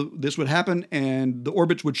 So this would happen and the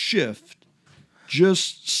orbits would shift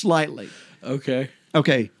just slightly. Okay.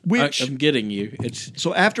 Okay. Which I'm getting you.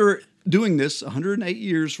 So after doing this 108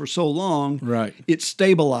 years for so long, right, it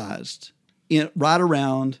stabilized right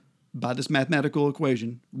around, by this mathematical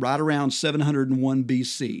equation, right around 701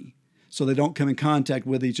 BC. So they don't come in contact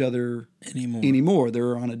with each other anymore.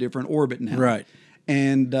 They're on a different orbit now. Right.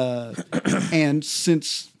 And and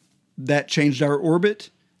since that changed our orbit,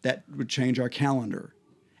 that would change our calendar.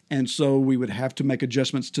 And so we would have to make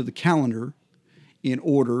adjustments to the calendar in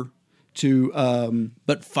order to...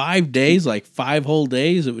 but 5 days, like 5 whole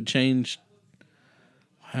days, it would change...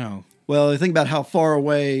 Wow. Well, think about how far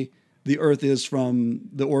away the Earth is from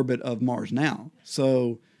the orbit of Mars now.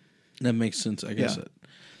 So... That makes sense, I guess. Yeah.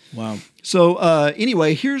 Wow. So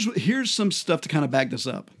anyway, here's some stuff to kind of back this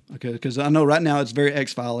up, okay? Because I know right now it's very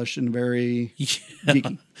X-File-ish and very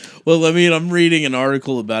geeky. Well, I mean, I'm reading an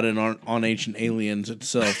article about it on Ancient Aliens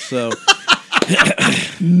itself. So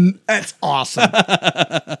That's awesome.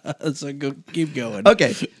 So keep going.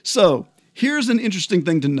 Okay, so here's an interesting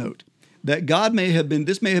thing to note, that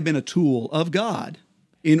this may have been a tool of God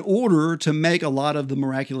in order to make a lot of the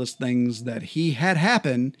miraculous things that he had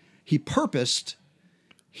happen. He purposed,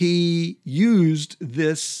 he used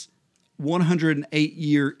this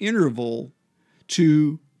 108-year interval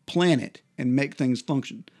to plan it and make things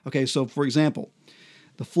function. Okay, so for example,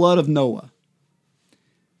 the flood of Noah.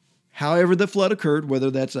 However the flood occurred,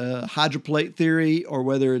 whether that's a hydroplate theory or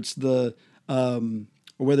whether it's the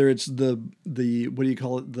what do you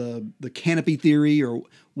call it, the canopy theory, or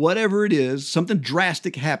whatever it is, something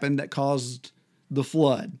drastic happened that caused the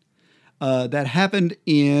flood. That happened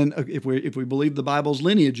in, if we believe the Bible's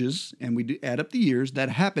lineages and we add up the years, that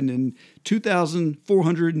happened in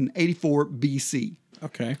 2484 BC.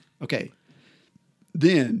 Okay.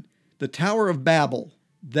 Then the Tower of Babel,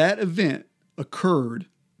 that event occurred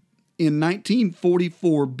in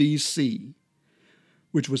 1944 BC,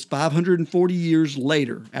 which was 540 years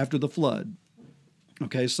later after the flood.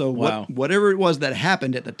 Okay, so whatever it was that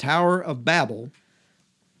happened at the Tower of Babel,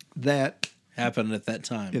 that happened at that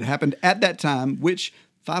time. It happened at that time, which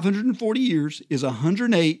 540 years is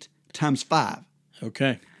 108 times 5.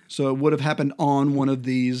 Okay. So it would have happened on one of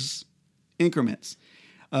these increments.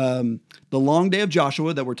 The long day of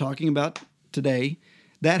Joshua that we're talking about today,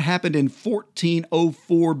 that happened in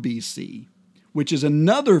 1404 BC, which is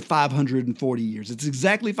another 540 years. It's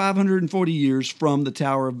exactly 540 years from the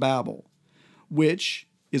Tower of Babel, which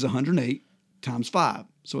is 108 times 5.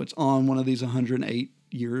 So it's on one of these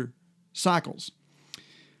 108-year cycles.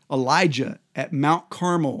 Elijah at Mount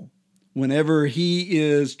Carmel, whenever he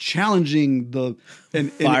is challenging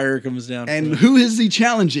fire comes down. And who is he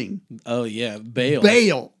challenging? Oh, yeah, Baal.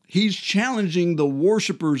 Baal. He's challenging the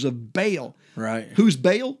worshipers of Baal. Right. Who's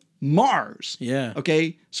Baal? Mars. Yeah.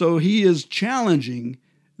 Okay. So he is challenging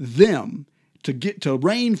them to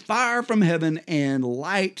rain fire from heaven and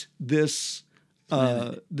light this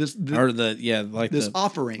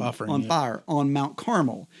offering on fire on Mount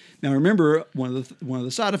Carmel. Now remember, one of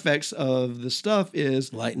the side effects of the stuff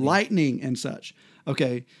is lightning and such.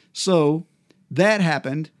 Okay. So that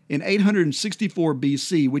happened in 864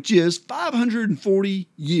 BC, which is 540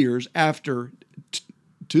 years after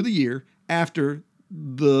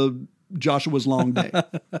the Joshua's long day.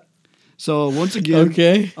 So once again,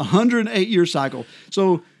 108-year cycle.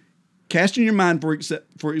 So cast in your mind,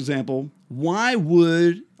 for example, why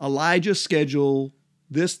would Elijah schedule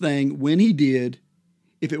this thing when he did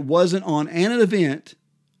if it wasn't on an event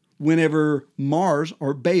whenever Mars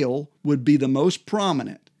or Baal would be the most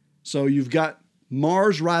prominent? So you've got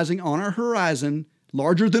Mars rising on our horizon,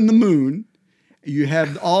 larger than the moon. You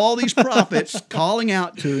have all these prophets calling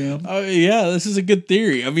out to him. Oh yeah, this is a good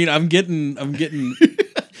theory. I mean, I'm getting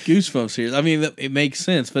goosebumps here. I mean, it makes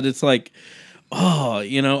sense, but it's like,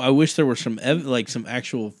 I wish there were some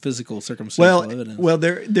actual physical circumstantial evidence. Well,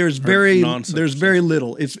 there's very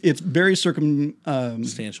little. It's very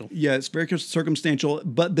circumstantial. Yeah, it's very circumstantial,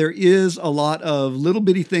 but there is a lot of little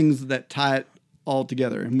bitty things that tie it all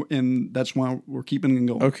together, and that's why we're keeping it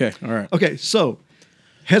going. Okay, all right. Okay, so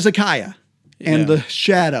Hezekiah and the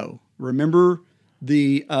shadow. Remember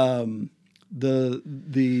the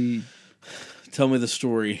Tell me the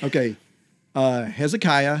story. Okay,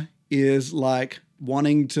 Hezekiah is like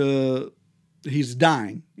he's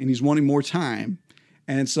dying and he's wanting more time.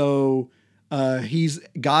 And so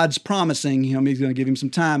God's promising him he's going to give him some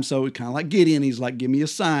time. So it's kind of like Gideon. He's like, give me a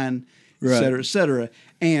sign, et cetera, et cetera.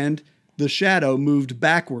 And the shadow moved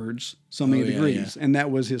backwards so many degrees. Yeah. And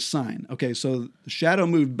that was his sign. Okay, so the shadow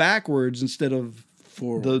moved backwards instead of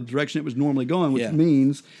forward, the direction it was normally going, which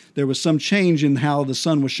means there was some change in how the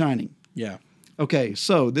sun was shining. Yeah. Okay,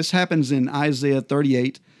 so this happens in Isaiah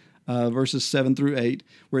 38, verses 7 through 8,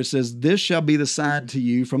 where it says, "This shall be the sign to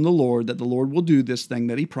you from the Lord, that the Lord will do this thing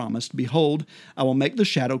that he promised. Behold, I will make the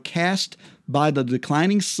shadow cast by the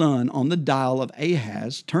declining sun on the dial of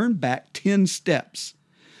Ahaz turn back 10 steps.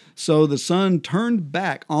 So the sun turned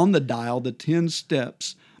back on the dial the 10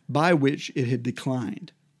 steps by which it had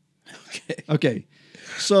declined." Okay.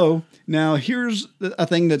 So now here's a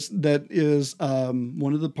thing that is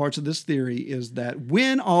one of the parts of this theory is that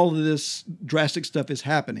when all of this drastic stuff is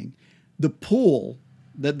happening, the pull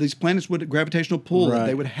that these planets gravitational pull that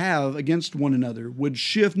they would have against one another would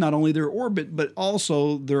shift not only their orbit, but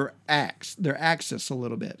also their axis a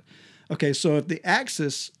little bit. Okay, so if the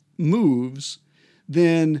axis moves,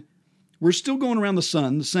 then we're still going around the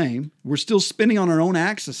sun the same. We're still spinning on our own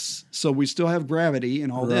axis, so we still have gravity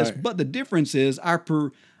and all this. But the difference is our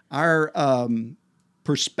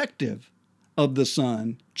perspective of the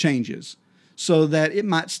sun changes. so that it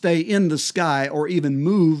might stay in the sky or even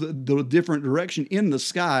move the different direction in the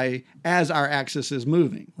sky as our axis is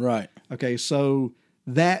moving. Right. Okay, so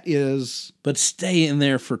that is... But stay in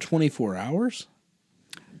there for 24 hours?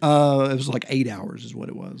 It was like 8 hours is what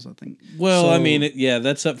it was, I think. Well, So- I mean,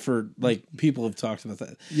 that's up for, like, people have talked about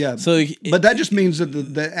that. Yeah, So, but that just means that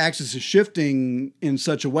the axis is shifting in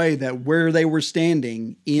such a way that where they were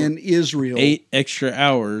standing in Israel... 8 extra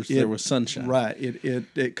hours, there was sunshine. Right.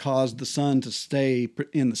 It caused the sun to stay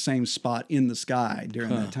in the same spot in the sky during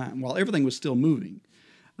that time while everything was still moving.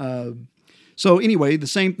 So anyway, the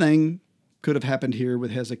same thing could have happened here with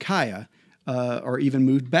Hezekiah or even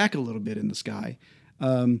moved back a little bit in the sky.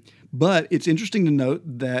 But it's interesting to note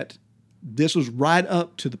that this was right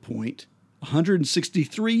up to the point,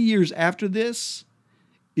 163 years after this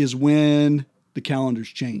is when the calendars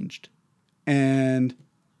changed. And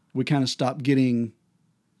we kind of stopped getting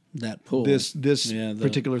That pull. this the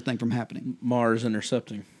particular thing from happening. Mars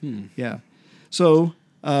intercepting. Yeah. So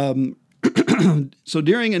so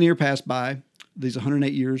during a year passed by, these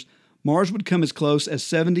 108 years, Mars would come as close as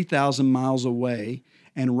 70,000 miles away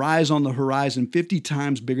and rise on the horizon 50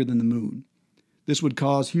 times bigger than the moon. This would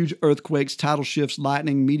cause huge earthquakes, tidal shifts,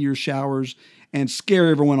 lightning, meteor showers, and scare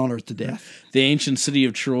everyone on Earth to death. The ancient city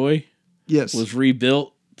of Troy Yes. was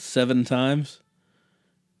rebuilt 7 times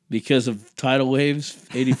because of tidal waves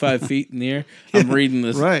 85 feet in the air. I'm reading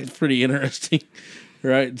this. right. It's pretty interesting.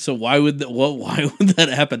 Right. So why would that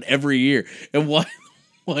happen every year? And why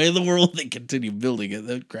in the world they continue building it?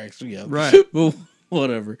 That cracks me up. Right. Well,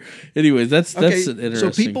 whatever. Anyways, that's an interesting. So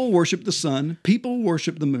people worship the sun, people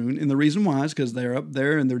worship the moon, and the reason why is because they're up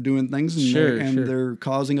there and they're doing things and they're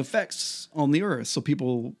causing effects on the earth. So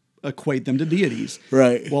people equate them to deities.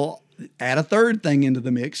 Right. Well, add a third thing into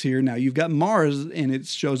the mix here. Now you've got Mars, and it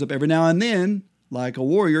shows up every now and then, like a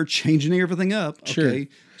warrior, changing everything up. Sure. Okay.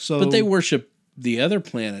 So, But they worship the other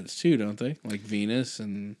planets too, don't they? Like Venus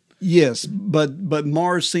and. yes, but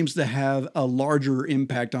Mars seems to have a larger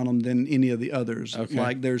impact on them than any of the others. Okay.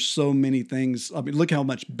 Like there's so many things. I mean, look how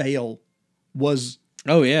much Baal was.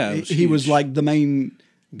 Oh yeah, He was like the main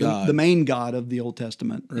God. the main god of the Old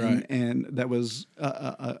Testament, Right. and that was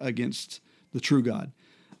against the true God.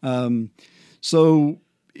 So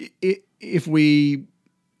if we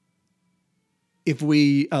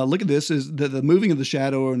look at this, is the moving of the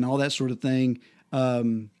shadow and all that sort of thing.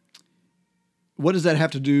 What does that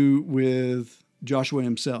have to do with Joshua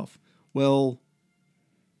himself? Well,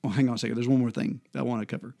 hang on a second. There's one more thing that I want to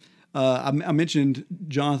cover. I mentioned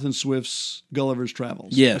Jonathan Swift's Gulliver's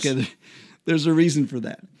Travels. Yes. Okay. There's a reason for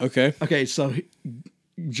that. Okay. Okay. So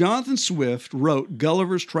Jonathan Swift wrote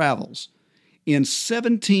Gulliver's Travels in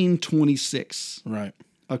 1726. Right.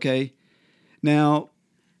 Okay. Now,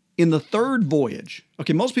 in the third voyage,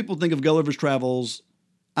 okay, most people think of Gulliver's Travels.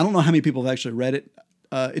 I don't know how many people have actually read it.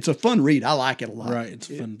 It's a fun read. I like it a lot. Right. It's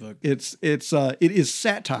a fun book. It is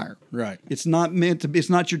satire. Right. It's not meant to be. It's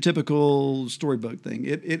not your typical storybook thing.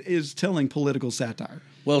 It is telling political satire.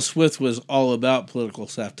 Well, Swift was all about political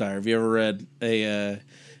satire. Have you ever read a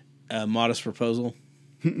Modest Proposal?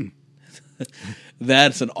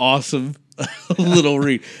 That's an awesome little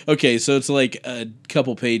read. Okay, so it's like a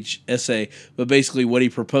couple page essay, but basically what he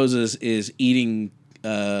proposes is eating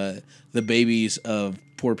the babies of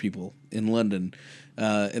poor people in London,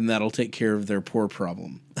 and that'll take care of their poor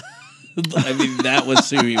problem. I mean, that was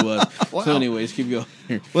who he was. Wow. So anyways, keep going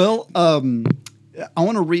here. Well, I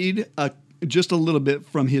want to read just a little bit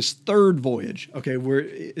from his third voyage. Okay, where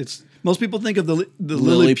it's most people think of the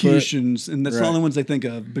Lilliputians, and that's the Right. only ones they think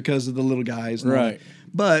of because of the little guys. and all Right. that.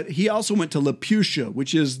 But he also went to Laputia,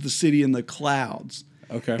 which is the city in the clouds.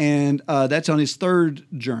 Okay. And that's on his third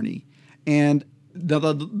journey. And the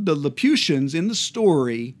Laputians in the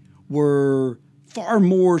story were far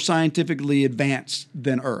more scientifically advanced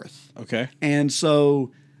than Earth. Okay. And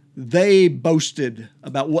so they boasted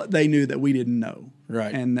about what they knew that we didn't know.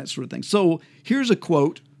 Right. And that sort of thing. So here's a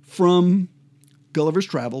quote from Gulliver's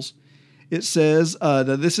Travels. It says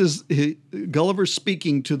that this is Gulliver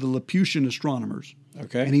speaking to the Laputian astronomers.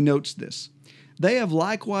 Okay. And he notes this. They have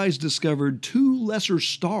likewise discovered 2 lesser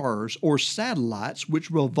stars or satellites which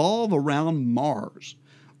revolve around Mars,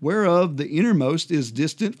 whereof the innermost is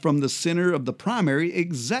distant from the center of the primary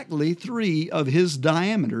exactly 3 of his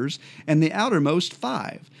diameters, and the outermost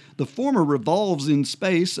 5. The former revolves in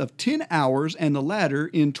space of 10 hours, and the latter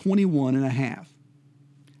in 21 and a half.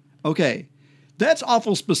 Okay, that's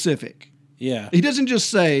awful specific. Yeah. He doesn't just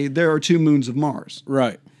say there are 2 moons of Mars.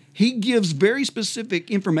 Right. He gives very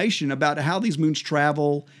specific information about how these moons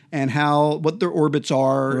travel and what their orbits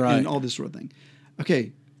are Right. and all this sort of thing.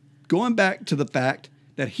 Okay, going back to the fact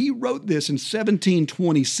that he wrote this in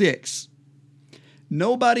 1726.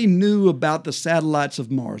 Nobody knew about the satellites of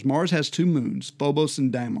Mars. Mars has 2 moons, Phobos and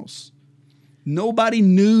Deimos. Nobody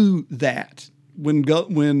knew that when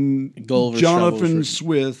Gulliver's Jonathan Travels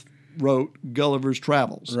Swift wrote Gulliver's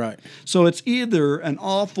Travels. Right. So it's either an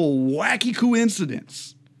awful wacky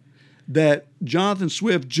coincidence that Jonathan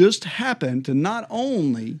Swift just happened to not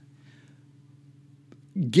only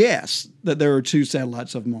guess that there are 2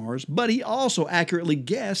 satellites of Mars, but he also accurately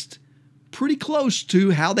guessed pretty close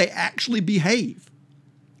to how they actually behave.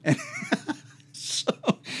 And so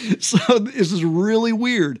this is really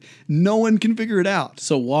weird. No one can figure it out.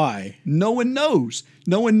 So why? No one knows.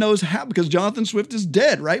 No one knows how, because Jonathan Swift is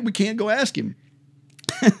dead, right? We can't go ask him.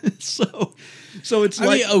 So it's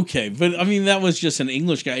like, okay, but I mean, that was just an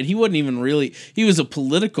English guy, and he wasn't even really. He was a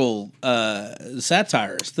political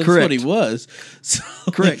satirist. That's correct. what he was. So,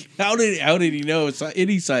 Correct. Like, how did he know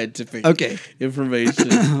any scientific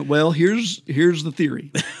information? Well, here's the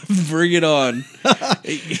theory. Bring it on.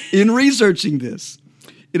 In researching this,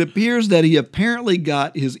 it appears that he apparently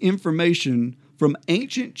got his information from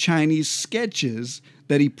ancient Chinese sketches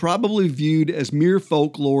that he probably viewed as mere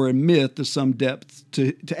folklore and myth to some depth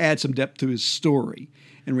to add some depth to his story.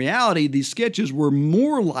 In reality, these sketches were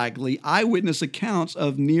more likely eyewitness accounts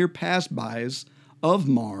of near pass-bys of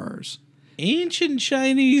Mars. Ancient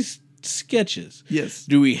Chinese sketches. Yes.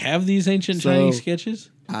 Do we have these ancient Chinese sketches?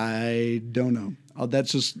 I don't know.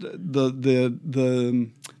 That's just the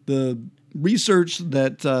research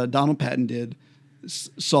that Donald Patton did.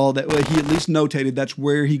 Saw that he at least notated that's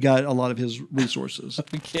where he got a lot of his resources.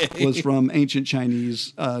 Okay. Was from ancient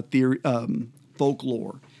Chinese theory,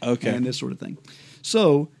 folklore, and this sort of thing.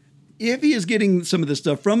 So, if he is getting some of this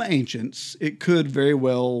stuff from ancients, it could very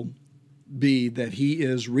well be that he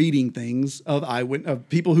is reading things of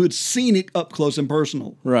people who had seen it up close and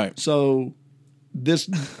personal. Right. So,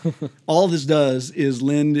 all this does is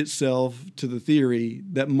lend itself to the theory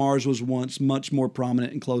that Mars was once much more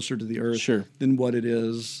prominent and closer to the Earth than what it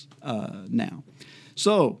is now.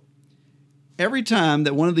 So every time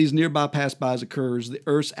that one of these nearby pass-bys occurs, the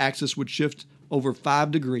Earth's axis would shift over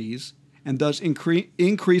 5 degrees and thus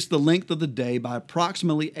increase the length of the day by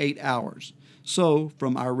approximately 8 hours. So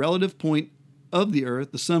from our relative point of the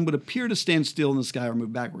Earth, the sun would appear to stand still in the sky or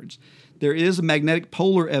move backwards. There is magnetic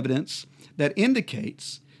polar evidence that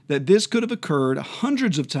indicates that this could have occurred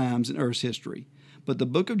hundreds of times in Earth's history. But the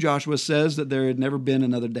book of Joshua says that there had never been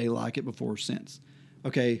another day like it before or since.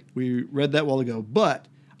 Okay, we read that a while ago. But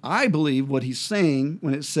I believe what he's saying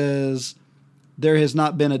when it says there has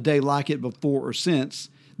not been a day like it before or since,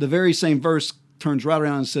 the very same verse turns right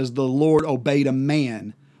around and says the Lord obeyed a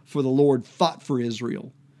man, for the Lord fought for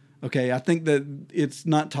Israel. Okay, I think that it's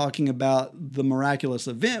not talking about the miraculous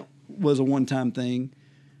event was a one-time thing.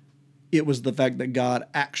 It was the fact that God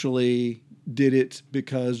actually did it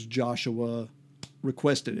because Joshua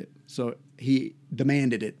requested it. So he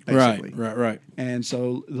demanded it, basically. Right. And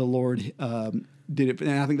so the Lord did it.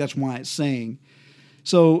 And I think that's why it's saying.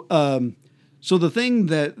 So the thing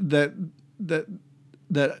that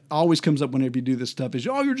always comes up whenever you do this stuff is,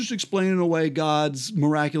 you're just explaining away God's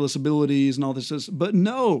miraculous abilities and all this. But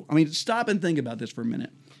no, I mean, stop and think about this for a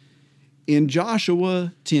minute. In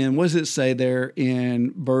Joshua 10, what does it say there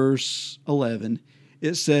in verse 11?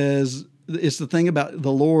 It says, it's the thing about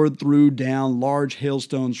the Lord threw down large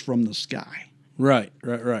hailstones from the sky. Right.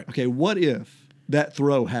 Okay, what if that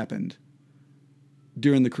throw happened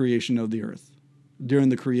during the creation of the earth, during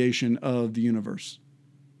the creation of the universe?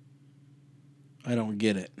 I don't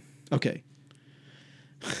get it. Okay.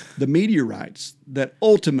 The meteorites that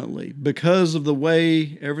ultimately, because of the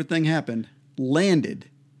way everything happened, landed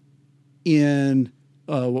in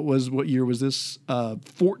what year was this?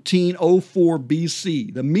 1404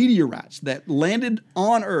 BC. The meteorites that landed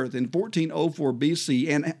on Earth in 1404 BC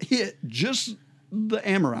and hit just the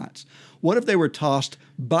Amorites. What if they were tossed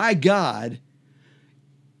by God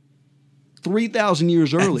 3,000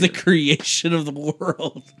 years earlier? The creation of the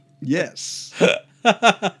world. Yes.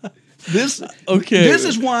 This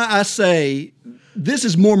is why I say this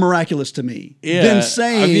is more miraculous to me than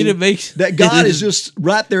saying that God is just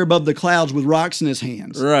right there above the clouds with rocks in his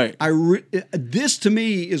hands. Right. This to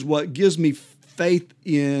me is what gives me faith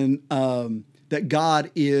in that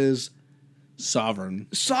God is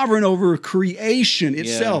sovereign over creation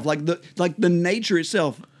itself, like the nature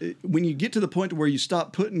itself. When you get to the point where you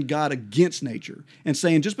stop putting God against nature and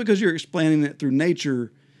saying just because you're explaining it through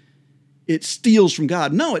nature, it steals from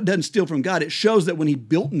God. No, it doesn't steal from God. It shows that when he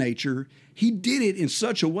built nature, he did it in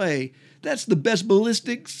such a way that's the best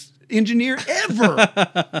ballistics engineer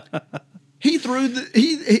ever.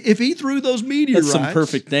 If he threw those meteorites, That's some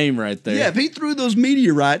perfect name right there. Yeah, if he threw those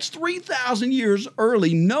meteorites 3,000 years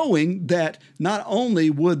early, knowing that not only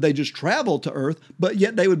would they just travel to Earth, but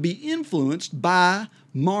yet they would be influenced by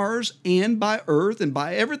Mars and by Earth and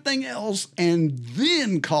by everything else, and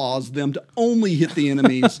then cause them to only hit the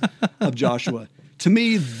enemies of Joshua. To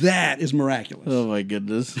me, that is miraculous. Oh my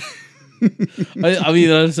goodness. I mean,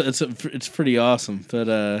 it's pretty awesome,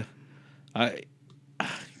 but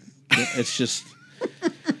it's just,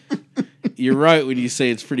 you're right when you say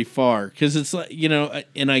it's pretty far, because it's like, and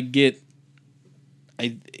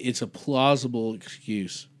it's a plausible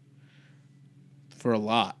excuse for a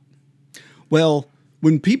lot. Well,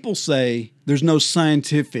 when people say there's no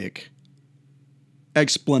scientific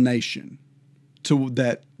explanation to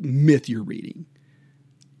that myth you're reading,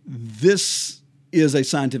 this is a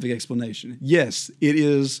scientific explanation. Yes, it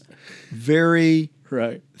is very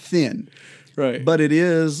thin. Right. But it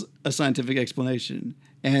is a scientific explanation,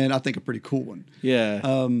 and I think a pretty cool one. Yeah.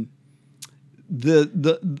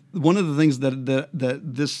 The one of the things that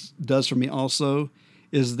this does for me also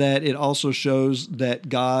is that it also shows that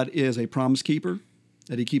God is a promise keeper,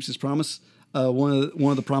 that he keeps his promise. One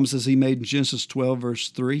of the promises he made in Genesis 12, verse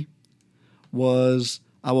 3 was,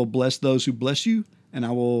 I will bless those who bless you, and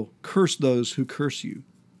I will curse those who curse you.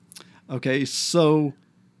 Okay, so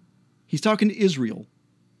he's talking to Israel.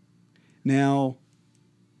 Now,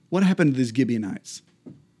 what happened to these Gibeonites?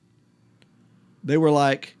 They were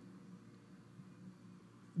like,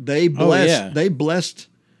 they blessed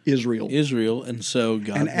Israel. And so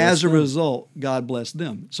God and as a result, God blessed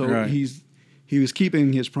them. So he was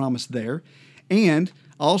keeping his promise there. And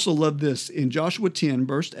I also love this in Joshua 10,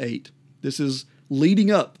 verse 8. This is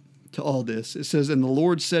leading up to all this. It says, and the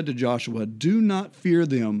Lord said to Joshua, do not fear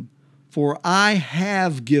them, for I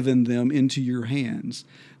have given them into your hands.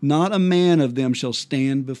 Not a man of them shall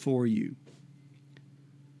stand before you.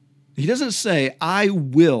 He doesn't say, I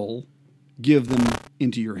will give them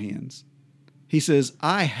into your hands. He says,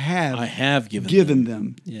 I have given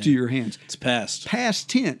them to your hands. It's past. Past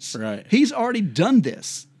tense. Right. He's already done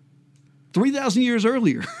this 3,000 years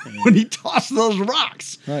earlier when he tossed those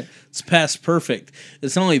rocks. Right. It's past perfect.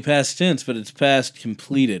 It's not only past tense, but it's past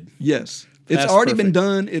completed. Yes. It's already been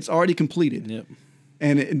done. It's already completed. Yep.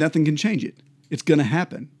 And nothing can change it. It's going to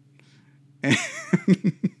happen.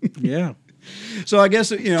 Yeah. So I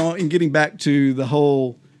guess, in getting back to the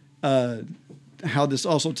whole, how this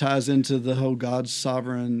also ties into the whole God's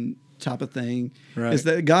sovereign type of thing, is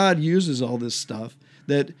that God uses all this stuff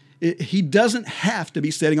that he doesn't have to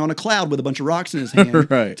be sitting on a cloud with a bunch of rocks in his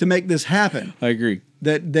hand to make this happen. I agree.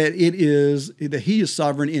 That he is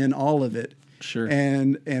sovereign in all of it. Sure.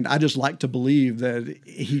 And I just like to believe that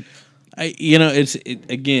he.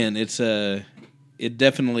 It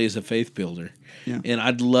definitely is a faith builder. Yeah. And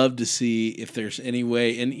I'd love to see if there's any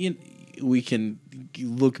way, and we can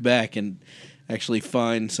look back and actually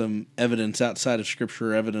find some evidence outside of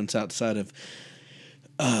Scripture, evidence outside of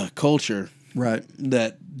culture, right,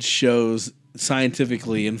 that shows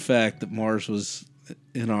scientifically, in fact, that Mars was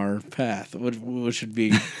in our path, which would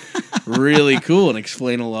be really cool and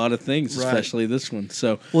explain a lot of things, especially this one.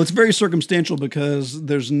 So, well, it's very circumstantial because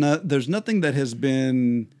there's nothing that has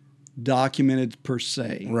been documented per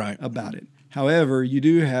se about it. However, you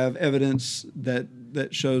do have evidence that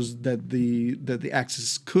shows that the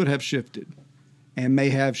axis could have shifted and may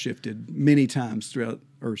have shifted many times throughout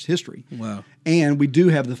Earth's history. Wow. And we do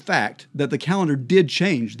have the fact that the calendar did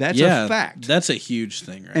change. That's a fact. That's a huge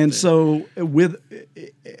thing right and there. So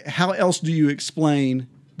how else do you explain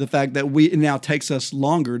the fact that it now takes us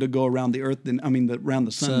longer to go around the Earth around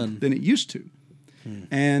the sun than it used to?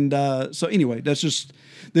 And so anyway, that's just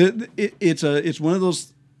it's one of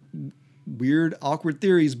those weird, awkward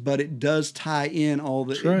theories, but it does tie in all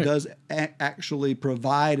the. It does actually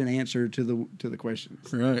provide an answer to the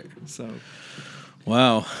questions. Right. So.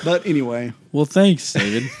 Wow. But anyway. Well, thanks,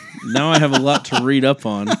 David. Now I have a lot to read up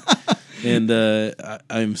on, and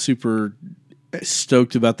I'm super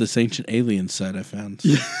stoked about this ancient alien site I found.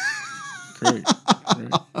 So. Great.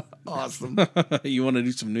 Awesome. You want to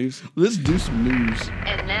do some news? Let's do some news.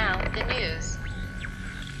 And now the news.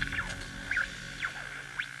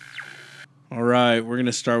 All right, we're going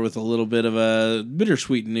to start with a little bit of a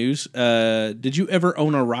bittersweet news. Did you ever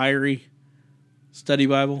own a Ryrie study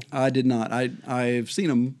Bible? I did not. I've seen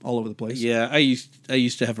them all over the place. Yeah, I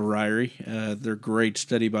used to have a Ryrie. They're great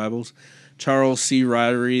study Bibles. Charles C.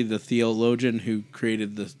 Ryrie, the theologian who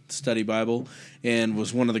created the study Bible and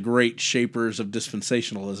was one of the great shapers of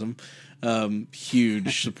dispensationalism,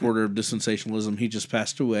 huge supporter of dispensationalism. He just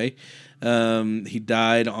passed away. He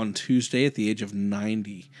died on Tuesday at the age of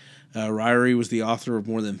 90. Ryrie was the author of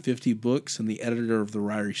more than 50 books and the editor of the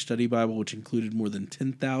Ryrie Study Bible, which included more than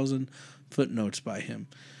 10,000 footnotes by him.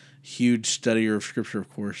 Huge studier of Scripture, of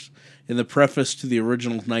course. In the preface to the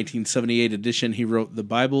original 1978 edition, he wrote, "The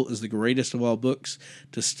Bible is the greatest of all books.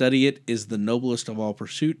 To study it is the noblest of all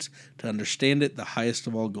pursuits. To understand it, the highest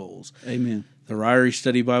of all goals." Amen. The Ryrie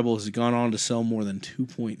Study Bible has gone on to sell more than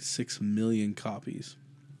 2.6 million copies.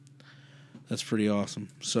 That's pretty awesome.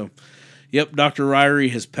 So, yep, Dr.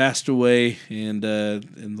 Ryrie has passed away, and the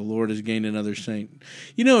Lord has gained another saint.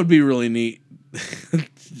 You know, it'd be really neat to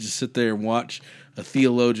just sit there and watch a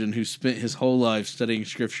theologian who spent his whole life studying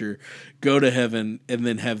Scripture go to heaven and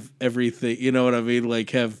then have everything, you know what I mean?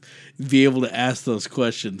 Like be able to ask those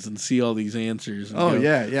questions and see all these answers. And Oh, go,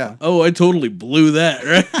 yeah. "Oh, I totally blew that,"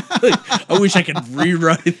 right? Like, I wish I could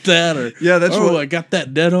rewrite that, or Yeah, that's "Oh, what- I got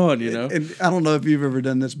that dead on," you know. And I don't know if you've ever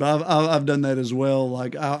done this, but I've done that as well.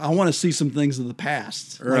 Like I want to see some things of the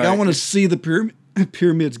past. Like I Right. want to see the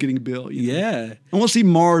pyramids getting built. You know? Yeah. I want to see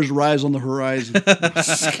Mars rise on the horizon.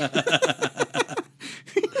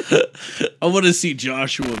 I want to see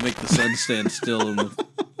Joshua make the sun stand still.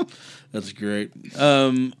 That's great.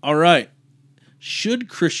 All right. Should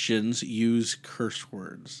Christians use curse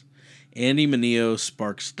words? Andy Mineo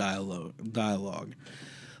sparks dialogue.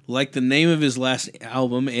 Like the name of his last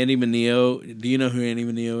album, Andy Mineo. Do you know who Andy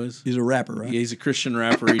Mineo is? He's a rapper, right? Yeah, he's a Christian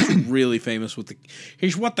rapper. He's really famous with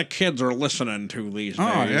he's what the kids are listening to these days.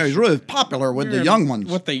 Oh, yeah, he's really popular with the young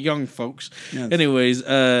ones. With the young folks. Yes. Anyways,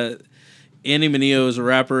 Andy Mineo is a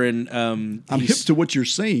rapper, and I'm hip to what you're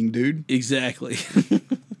saying, dude. exactly.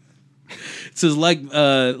 It says, like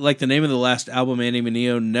the name of the last album, Andy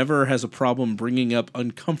Mineo never has a problem bringing up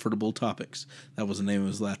uncomfortable topics. That was the name of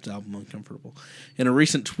his last album, Uncomfortable. In a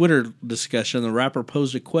recent Twitter discussion, the rapper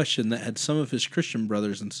posed a question that had some of his Christian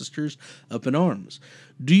brothers and sisters up in arms.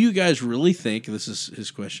 Do you guys really think, this is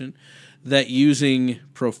his question, that using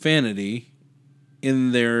profanity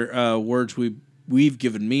in their words we've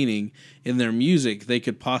given meaning in their music, they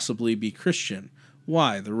could possibly be Christian?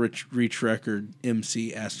 Why? The Reach Record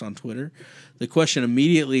MC asked on Twitter. The question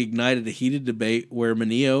immediately ignited a heated debate where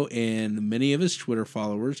Mineo and many of his Twitter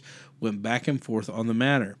followers went back and forth on the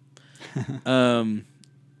matter.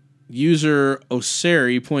 User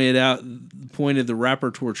Oseri pointed the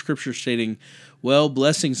rapper towards Scripture, stating, "Well,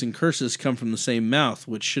 blessings and curses come from the same mouth,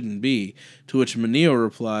 which shouldn't be." To which Mineo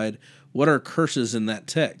replied, "What are curses in that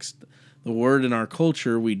text? The word in our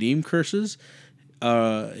culture we deem curses.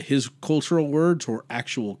 His cultural words or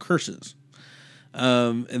actual curses."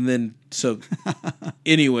 And then, so,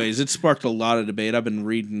 anyways, it sparked a lot of debate. I've been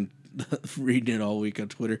reading it all week on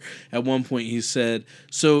Twitter. At one point, he said,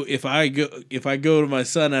 "So if I go to my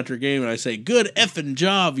son after a game and I say, 'Good effing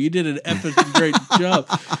job, you did an effing great job,'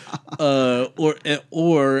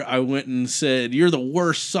 or I went and said, 'You're the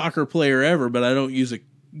worst soccer player ever,' but I don't use a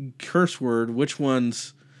curse word, which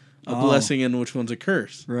one's a blessing and which one's a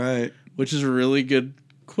curse?" Right. Which is a really good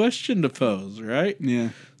question to pose, right? Yeah.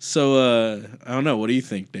 So, I don't know. What do you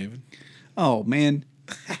think, David? Oh, man.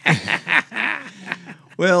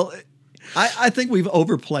 Well, I think we've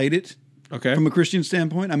overplayed it Okay. from a Christian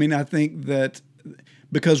standpoint. I mean, I think that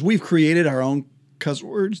because we've created our own cuss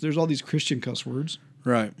words, there's all these Christian cuss words.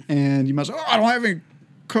 Right. And you might say, "Oh, I don't have any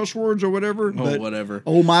cuss words or whatever." Oh, whatever.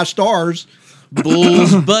 Oh, my stars.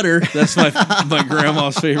 Bull's butter. That's my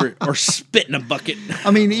grandma's favorite. Or spit in a bucket.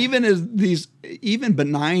 I mean, even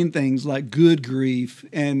benign things like good grief.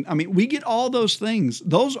 And I mean, we get all those things.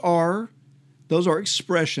 Those are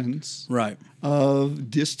expressions Right. of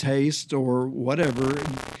distaste or whatever,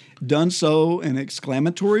 done so in an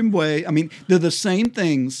exclamatory way. I mean, they're the same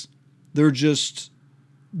things. They're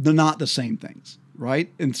not the same things, right?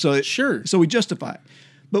 And so Sure. So we justify it.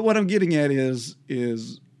 But what I'm getting at is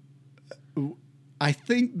I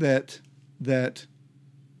think that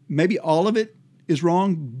maybe all of it is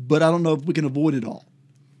wrong, but I don't know if we can avoid it all.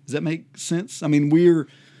 Does that make sense? I mean,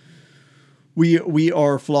 we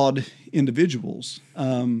are flawed individuals.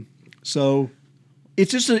 So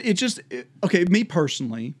it's just okay. Me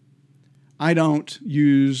personally, I don't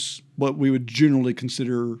use what we would generally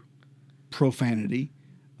consider profanity.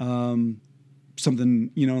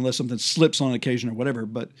 Something, unless something slips on occasion or whatever.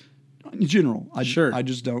 But in general, I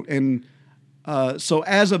just don't. And so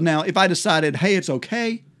as of now, if I decided, hey, it's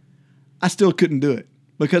okay, I still couldn't do it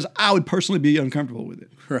because I would personally be uncomfortable with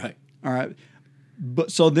it. Right. All right.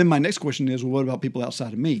 But so then my next question is, well, what about people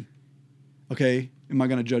outside of me? Okay, am I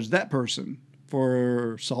going to judge that person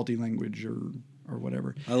for salty language or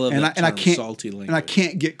whatever? I love and that I term, can't, salty language. And I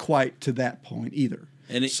can't get quite to that point either.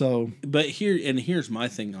 But here's my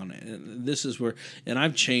thing on it. And this is where, and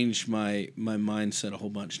I've changed my mindset a whole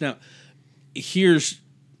bunch. Now, here's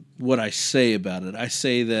what I say about it. I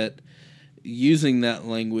say that using that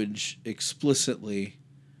language explicitly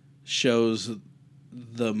shows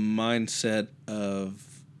the mindset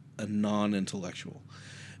of a non-intellectual.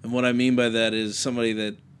 And what I mean by that is somebody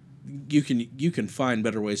that you can find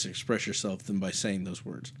better ways to express yourself than by saying those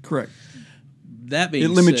words. Correct. That being it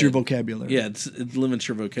limits said, your vocabulary. Yeah, it limits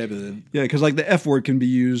your vocabulary. Yeah, because like the F word can be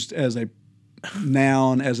used as a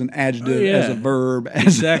noun, as an adjective, as a verb, as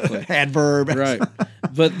exactly adverb. Right.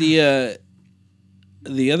 But the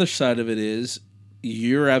other side of it is,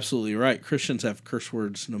 you're absolutely right. Christians have curse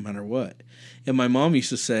words no matter what. And my mom used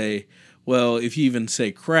to say, well, if you even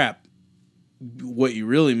say crap, what you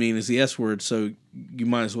really mean is the S word, so you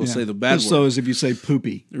might as well say the bad word. So as if you say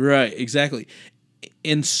poopy. Right, exactly.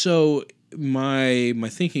 And so my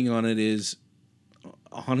thinking on it is,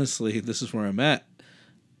 honestly, this is where I'm at.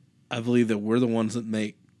 I believe that we're the ones that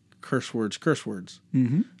make curse words.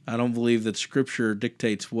 Mm-hmm. I don't believe that Scripture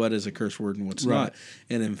dictates what is a curse word and what's not.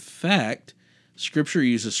 And in fact, Scripture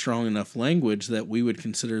uses strong enough language that we would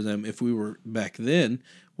consider them, if we were back then,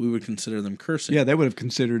 we would consider them cursing. Yeah, they would have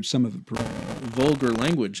considered some of it vulgar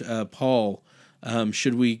language. Paul,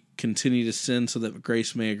 should we continue to sin so that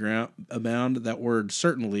grace may abound? That word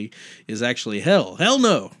certainly is actually hell. Hell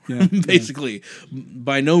no, basically.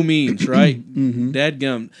 By no means, right? Mm-hmm.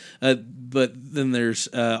 Dadgum. But then there's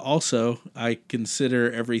also, I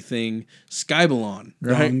consider everything skybalon,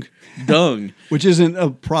 right? Dung. Which isn't a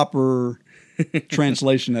proper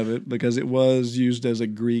translation of it because it was used as a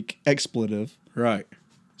Greek expletive. Right.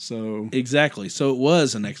 So exactly. So it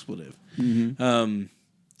was an expletive. Mm-hmm.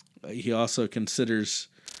 He also considers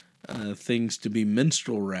things to be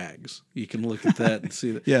menstrual rags. You can look at that and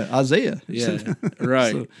see that. Yeah, Isaiah. Yeah,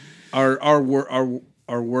 right. So,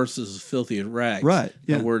 our worst is filthy rags. Right.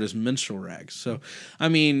 Yeah. The word is menstrual rags. So, I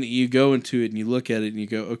mean, you go into it and you look at it and you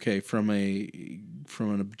go, okay, from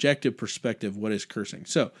an objective perspective, what is cursing?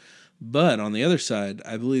 So, but on the other side,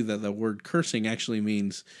 I believe that the word cursing actually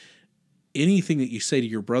means anything that you say to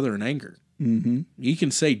your brother in anger. Mm-hmm. You can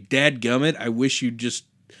say, "Dadgummit, I wish you'd just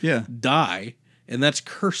die," and that's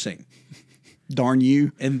cursing. Darn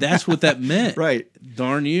you. And that's what that meant. Right.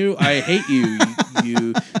 Darn you. I hate you,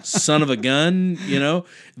 you son of a gun. You know,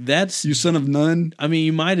 that's... You son of none. I mean,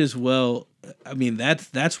 you might as well... I mean,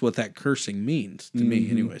 that's what that cursing means to me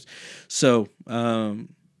anyways. So, I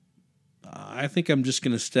think I'm just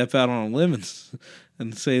going to step out on a limb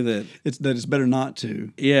and say that... It's better not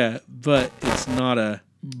to. Yeah, but it's not a...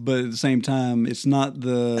 But at the same time, it's not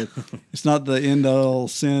the end all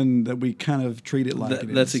sin that we kind of treat it like it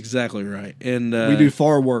is. That's exactly right, and we do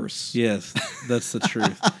far worse. Yes, that's the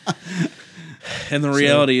truth. And the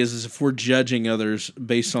reality is if we're judging others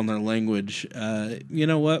based on their language, you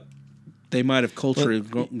know what? They might have culturally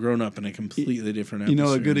grown up in a completely different atmosphere.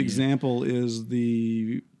 You know, a good example is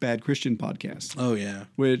the Bad Christian podcast. Oh yeah,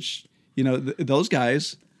 which those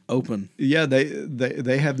guys. Open. Yeah,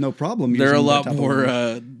 they have no problem. They're a lot more.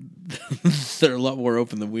 They're a lot more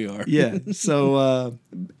open than we are. Yeah. So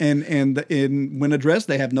and when addressed,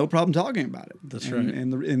 they have no problem talking about it. That's right.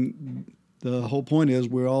 And the whole point is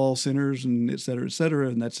we're all sinners and et cetera,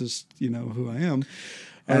 and that's just who I am.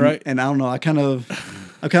 And, all right. And I don't know. I'm kind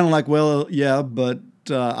of like, well, yeah, but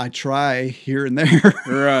I try here and there.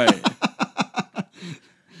 Right.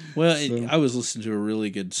 Well, I was listening to a really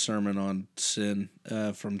good sermon on sin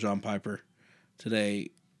from John Piper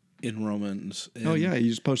today in Romans. Oh, yeah. You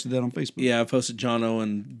just posted that on Facebook. Yeah, I posted John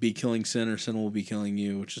Owen, Be Killing Sin or Sin Will Be Killing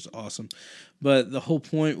You, which is awesome. But the whole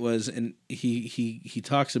point was, and he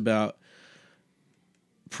talks about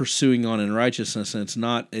pursuing on in righteousness, and it's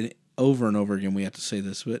not, and over and over again we have to say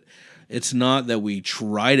this, but it's not that we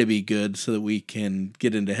try to be good so that we can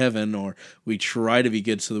get into heaven, or we try to be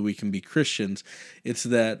good so that we can be Christians. It's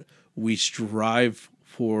that we strive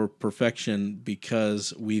for perfection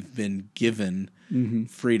because we've been given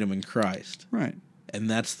freedom in Christ. Right. And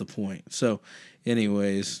that's the point. So,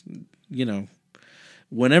 anyways,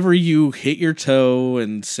 whenever you hit your toe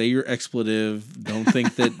and say your expletive, don't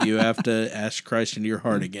think that you have to ask Christ into your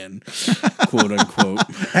heart again, quote unquote.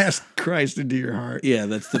 Ask Christ into your heart. Yeah,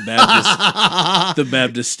 that's the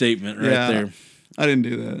Baptist statement right there. I didn't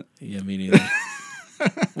do that. Yeah, me neither.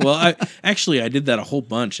 Well, I did that a whole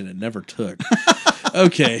bunch and it never took.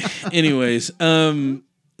 Okay. Anyways,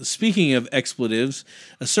 speaking of expletives,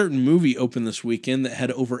 a certain movie opened this weekend that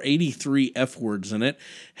had over 83 F words in it,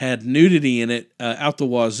 had nudity in it out the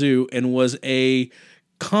wazoo, and was a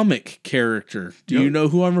comic character. Do you know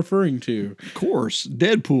who I'm referring to? Of course,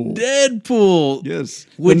 Deadpool. Deadpool. Yes.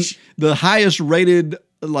 Which the highest rated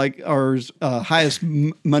like our highest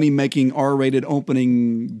money-making R-rated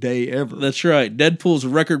opening day ever. That's right. Deadpool's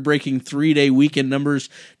record-breaking 3-day weekend numbers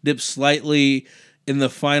dipped slightly in the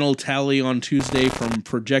final tally on Tuesday from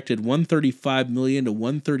projected $135 million to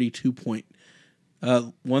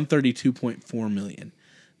 $132.4 million.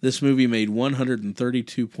 This movie made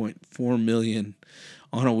 $132.4 million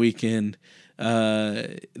on a weekend,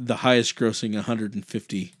 the highest grossing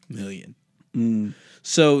 $150 million.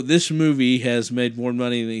 So this movie has made more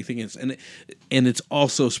money than anything else, and it's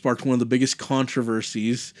also sparked one of the biggest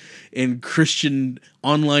controversies in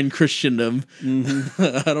online Christendom.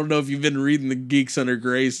 Mm-hmm. I don't know if you've been reading the Geeks Under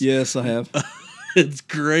Grace. Yes, I have. It's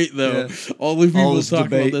great though. Yeah. All the people talk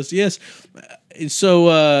debate about this. Yes. So,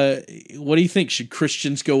 what do you think? Should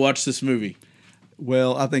Christians go watch this movie?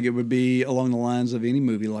 Well, I think it would be along the lines of any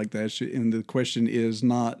movie like that. And the question is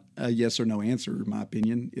not a yes or no answer, in my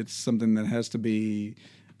opinion. It's something that has to be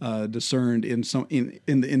discerned in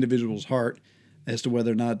the individual's heart as to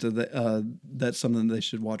whether or not that's something they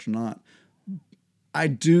should watch or not. I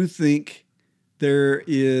do think there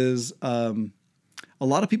is a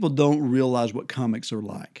lot of people don't realize what comics are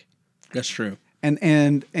like. That's true.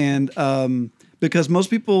 And because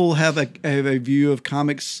most people have a view of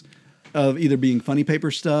comics of either being funny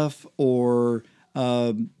paper stuff or,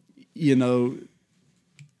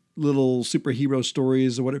 little superhero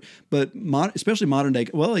stories or whatever. But especially modern day,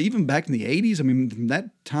 well, even back in the 80s, I mean, from that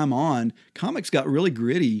time on, comics got really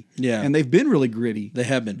gritty. Yeah. And they've been really gritty. They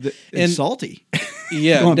have been. And salty.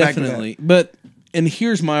 Yeah, definitely. And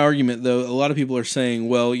here's my argument, though. A lot of people are saying,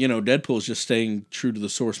 well, Deadpool is just staying true to the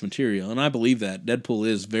source material. And I believe that. Deadpool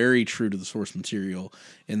is very true to the source material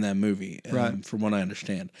in that movie, right, from what I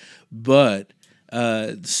understand. But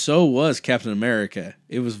so was Captain America.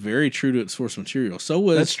 It was very true to its source material.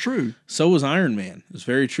 That's true. So was Iron Man. It was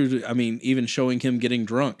very true to, even showing him getting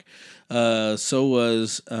drunk. So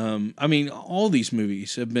was, all these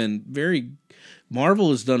movies have been very... Marvel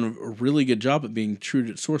has done a really good job at being true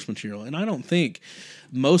to its source material, and I don't think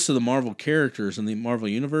most of the Marvel characters in the Marvel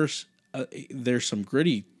universe, there's some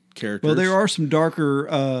gritty characters. Well, there are some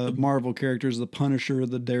darker Marvel characters, the Punisher,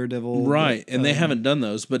 the Daredevil. Right, and they haven't done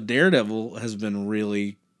those, but Daredevil has been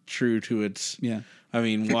really true to its... Yeah.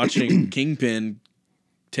 Watching Kingpin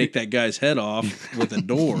take that guy's head off with a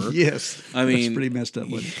door. Yes. That's pretty messed up.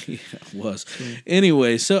 Yeah, it was. So.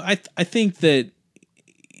 Anyway, so I think that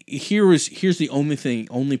here's the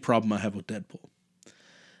only problem I have with Deadpool.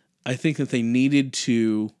 I think that they needed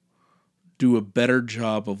to do a better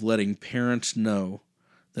job of letting parents know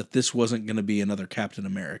that this wasn't going to be another Captain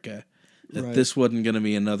America, that this wasn't going to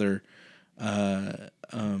be another, another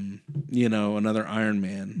Iron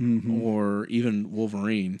Man or even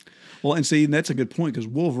Wolverine. Well, and that's a good point because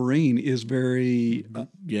Wolverine is very,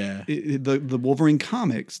 the Wolverine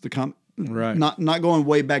comics, right, not going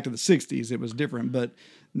way back to the 60s, it was different, but.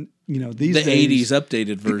 These the days, 80s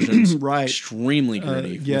updated versions, right? Extremely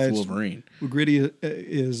gritty with Wolverine. Gritty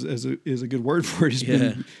is a good word for it. It's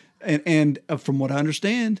been, and from what I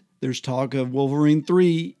understand, there's talk of Wolverine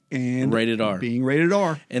 3 and rated R being rated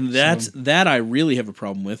R, and that I really have a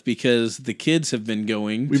problem with because the kids have been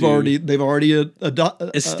going. They've already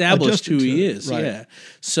established who he is. Right. Yeah,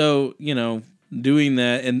 so doing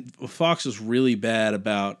that, and Fox is really bad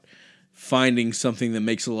about finding something that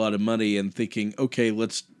makes a lot of money and thinking, okay,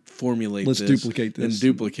 let's duplicate this and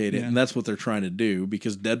duplicate it. And that's what they're trying to do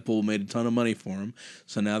because Deadpool made a ton of money for them.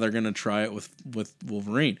 So now they're going to try it with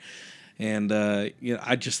Wolverine. And,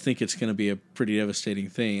 I just think it's going to be a pretty devastating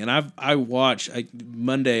thing. And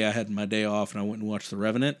Monday I had my day off and I went and watched The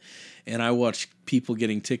Revenant, and I watched people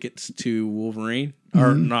getting tickets to Wolverine,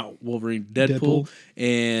 or not Wolverine, Deadpool.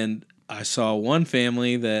 And I saw one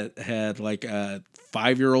family that had like a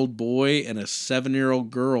 5-year-old boy and a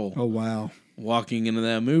 7-year-old girl. Oh, wow. Walking into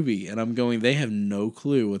that movie. And I'm going, they have no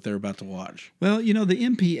clue what they're about to watch. Well, the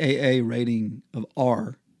MPAA rating of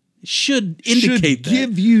R should indicate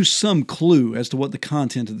give you some clue as to what the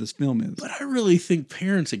content of this film is. But I really think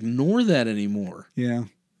parents ignore that anymore. Yeah.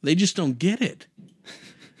 They just don't get it.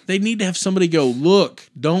 They need to have somebody go, look,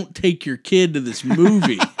 don't take your kid to this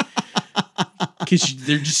movie. Because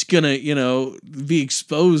they're just going to, be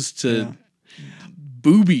exposed to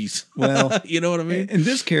boobies. Well, you know what I mean? And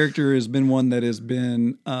this character has been one that has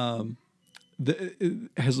been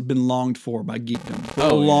longed for by geekdom for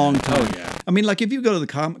a long time. Oh, yeah. I mean, like if you go to the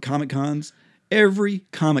Comic Cons, every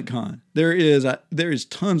Comic Con there is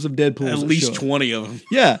tons of Deadpool. At least 20 of them.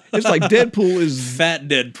 Yeah, it's like Deadpool is fat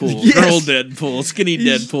Deadpool, girl Deadpool, skinny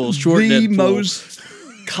Deadpool, short Deadpool. The most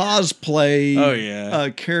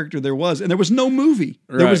cosplay character there was, and there was no movie.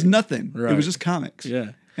 There was nothing. It was just comics.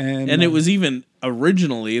 Yeah. And it was even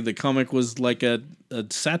originally the comic was like a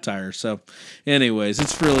satire. So, anyways,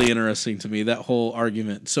 it's really interesting to me, that whole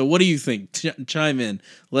argument. So, what do you think? Chime in.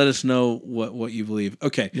 Let us know what you believe.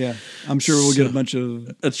 Okay. Yeah, I'm sure we'll get a bunch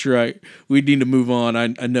of. That's right. We need to move on. I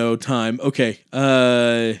know time. Okay.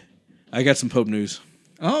 I got some Pope news.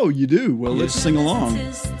 Oh, you do? Well, let's sing along.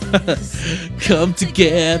 Come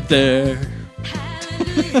together.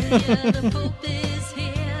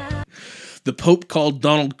 The Pope called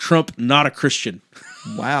Donald Trump not a Christian.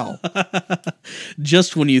 Wow.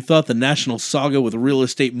 Just when you thought the national saga with real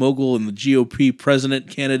estate mogul and the GOP president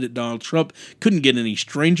candidate Donald Trump couldn't get any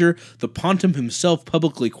stranger, the Pontiff himself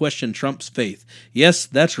publicly questioned Trump's faith. Yes,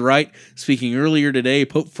 that's right. Speaking earlier today,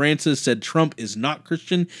 Pope Francis said Trump is not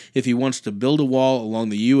Christian if he wants to build a wall along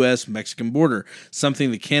the U.S.-Mexican border, something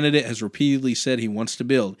the candidate has repeatedly said he wants to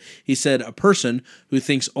build. He said, a person who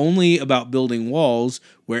thinks only about building walls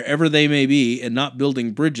wherever they may be and not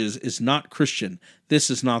building bridges is not Christian. This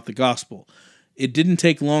is not the gospel. It didn't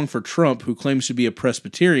take long for Trump, who claims to be a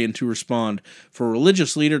Presbyterian, to respond. For a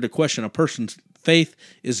religious leader to question a person's faith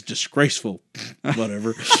is disgraceful.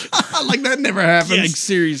 Whatever. Like that never happens. Yeah,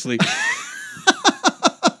 seriously.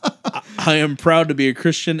 I am proud to be a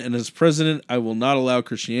Christian, and as president, I will not allow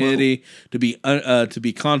Christianity to be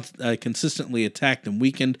consistently attacked and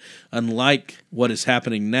weakened, unlike what is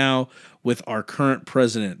happening now with our current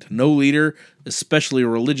president. No leader, especially a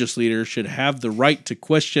religious leader, should have the right to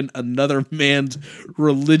question another man's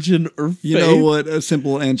religion or faith. You know what? A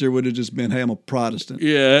simple answer would have just been, hey, I'm a Protestant.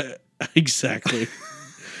 Yeah, exactly.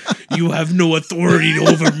 You have no authority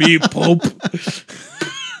over me, Pope.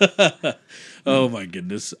 Oh my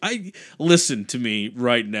goodness. Listen to me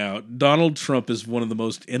right now. Donald Trump is one of the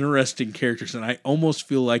most interesting characters, and I almost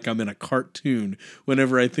feel like I'm in a cartoon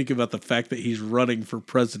whenever I think about the fact that he's running for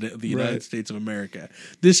president of the United States of America.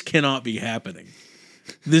 This cannot be happening.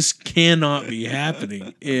 This cannot be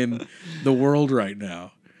happening in the world right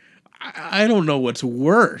now. I don't know what's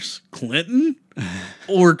worse, Clinton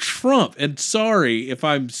or Trump. And sorry if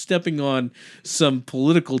I'm stepping on some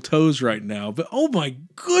political toes right now, but oh my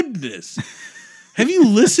goodness. Have you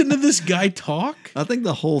listened to this guy talk? I think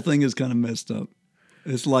the whole thing is kind of messed up.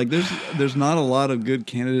 It's like there's not a lot of good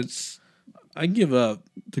candidates. I give up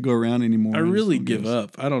to go around anymore. I really give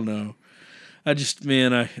up. I don't know. I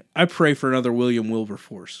pray for another William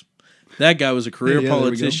Wilberforce. That guy was a career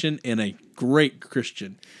politician and a great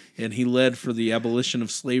Christian. And he led for the abolition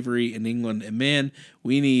of slavery in England. And man,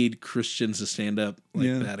 we need Christians to stand up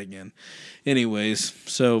like that again. Anyways,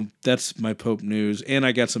 so that's my Pope news. And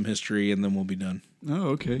I got some history, and then we'll be done. Oh,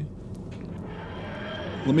 okay.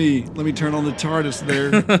 Let me turn on the TARDIS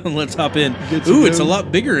there. Let's hop in. Ooh, it's a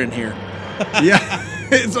lot bigger in here.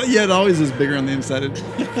 It always is bigger on the inside. It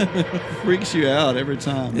freaks you out every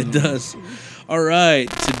time. It does. All right,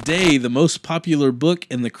 today the most popular book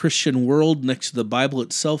in the Christian world next to the Bible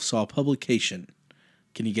itself saw publication.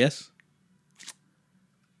 Can you guess?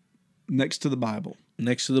 Next to the Bible.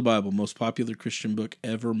 Next to the Bible, most popular Christian book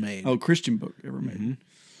ever made. Oh, Christian book ever made.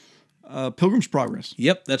 Mm-hmm. Pilgrim's Progress.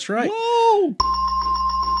 Yep, that's right. Whoa!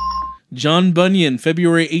 John Bunyan,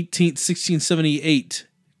 February 18th, 1678,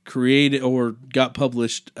 created or got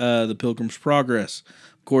published the Pilgrim's Progress.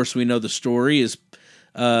 Of course, we know the story is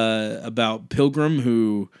about Pilgrim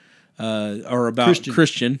who or about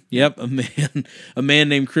Christian. Yep, a man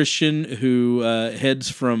named Christian who heads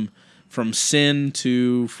from sin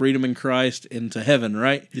to freedom in Christ into heaven,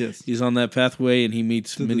 right? Yes. He's on that pathway and he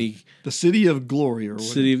meets many the city of glory or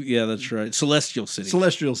whatever. Yeah, that's right. Celestial City.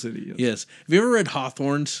 Celestial City, yes. Have you ever read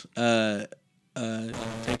Hawthorne's take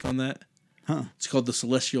on that? Huh. It's called The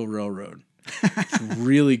Celestial Railroad. It's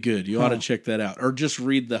really good. You ought to check that out, or just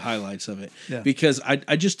read the highlights of it. Yeah. Because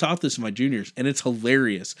I just taught this to my juniors, and it's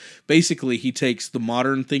hilarious. Basically, he takes the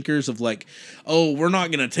modern thinkers of like, oh, we're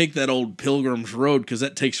not going to take that old Pilgrim's Road because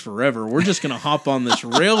that takes forever. We're just going to hop on this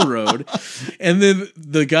railroad. And then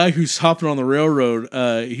the guy who's hopping on the railroad,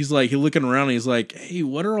 he's looking around and he's like, hey,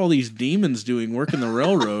 what are all these demons doing working the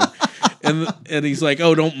railroad? and he's like,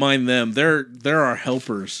 oh, don't mind them. They're our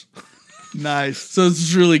helpers. Nice. So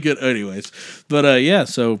it's really good. Anyways, but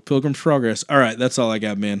so Pilgrim's Progress. All right, that's all I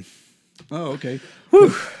got, man. Oh, okay.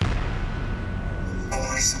 Whew.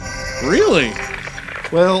 Really?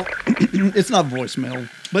 Well, it's not voicemail,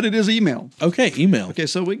 but it is email. Okay, email. Okay,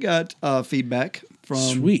 so we got feedback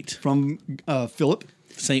from Philip.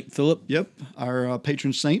 Saint Philip. Yep, our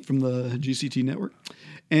patron saint from the GCT network,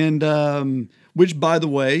 and which, by the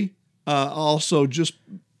way, also just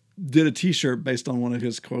did a T-shirt based on one of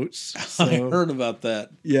his quotes. So, I heard about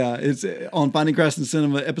that. Yeah, it's on Finding Christ in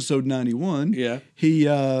Cinema, episode 91. Yeah, he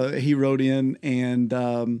wrote in,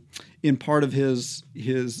 and in part of his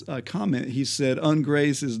comment, he said,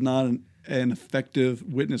 "Ungrace is not an effective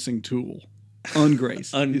witnessing tool.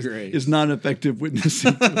 Ungrace. Ungrace. is not an effective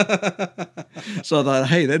witnessing tool. So I thought,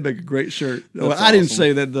 hey, that'd make a great shirt. Well, That's I didn't awesome.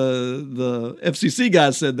 say that. The FCC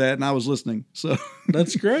guy said that, and I was listening. So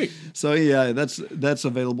That's great. so yeah, that's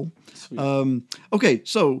available. Okay,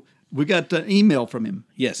 so we got an email from him.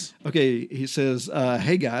 Yes. Okay, he says,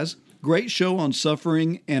 hey guys, great show on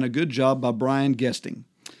suffering and a good job by Brian Guesting.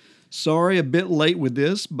 Sorry a bit late with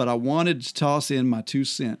this, but I wanted to toss in my 2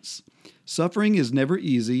 cents. Suffering is never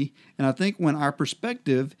easy, and I think when our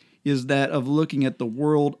perspective is that of looking at the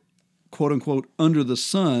world, quote unquote, under the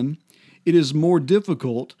sun, it is more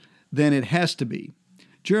difficult than it has to be.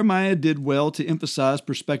 Jeremiah did well to emphasize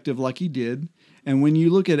perspective like he did, and when you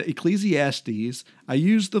look at Ecclesiastes, it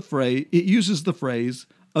uses the phrase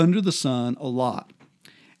under the sun a lot.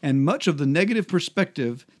 And much of the negative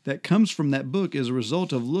perspective that comes from that book is a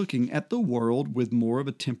result of looking at the world with more of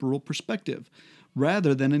a temporal perspective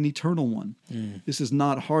rather than an eternal one. This is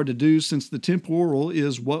not hard to do since the temporal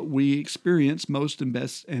is what we experience most and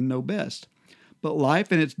best and know best. But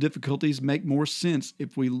life and its difficulties make more sense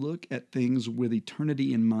if we look at things with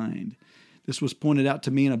eternity in mind. This was pointed out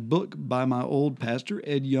to me in a book by my old pastor,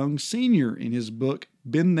 Ed Young Sr., in his book,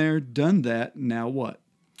 Been There, Done That, Now What?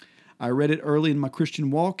 I read it early in my Christian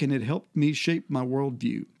walk, and it helped me shape my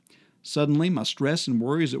worldview. Suddenly, my stress and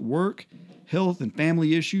worries at work, health and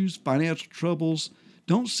family issues, financial troubles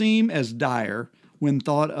don't seem as dire when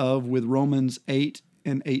thought of with Romans 8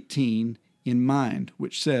 and 18 in mind,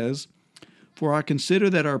 which says, "For I consider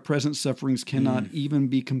that our present sufferings cannot even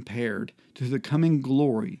be compared to the coming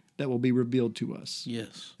glory that will be revealed to us."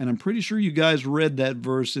 Yes. And I'm pretty sure you guys read that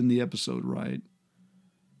verse in the episode, right?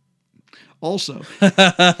 Also,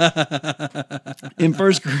 in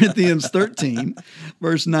 1 Corinthians 13,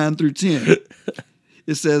 verse 9 through 10,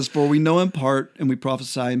 it says, "For we know in part and we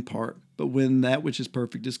prophesy in part, but when that which is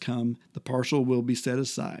perfect is come, the partial will be set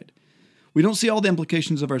aside. We don't see all the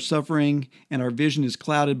implications of our suffering, and our vision is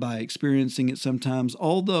clouded by experiencing it sometimes,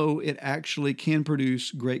 although it actually can produce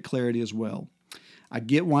great clarity as well. I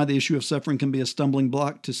get why the issue of suffering can be a stumbling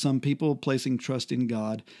block to some people placing trust in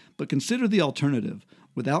God, but consider the alternative.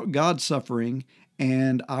 Without God, suffering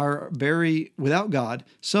and our very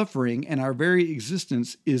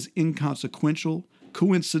existence is inconsequential,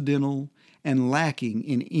 coincidental, and lacking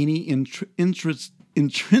in any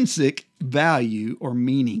intrinsic value or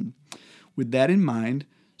meaning. With that in mind,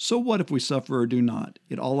 so what if we suffer or do not?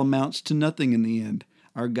 It all amounts to nothing in the end.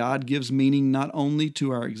 Our God gives meaning not only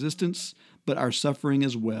to our existence, but our suffering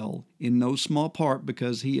as well, in no small part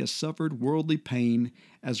because he has suffered worldly pain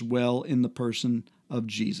as well in the person of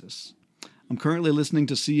Jesus." I'm currently listening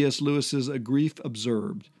to C.S. Lewis's A Grief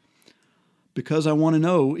Observed because I want to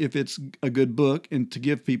know if it's a good book and to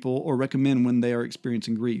give people or recommend when they are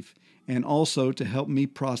experiencing grief, and also to help me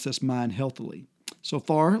process mine healthily. So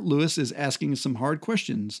far, Lewis is asking some hard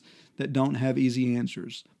questions that don't have easy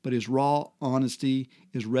answers, but his raw honesty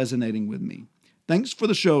is resonating with me. Thanks for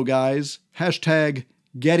the show, guys. Hashtag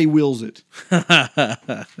Gaddy Wills It.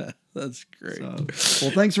 That's great. Well,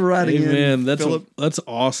 thanks for writing in, man. Philip. That's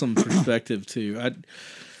awesome perspective too.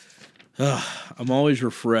 I'm always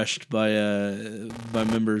refreshed by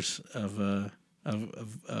members of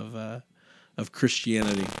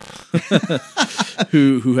Christianity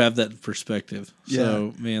who have that perspective.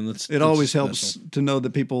 So man, it always helps to know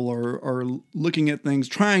that people are looking at things,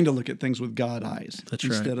 trying to look at things with God eyes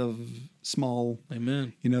instead of small,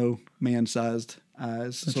 man-sized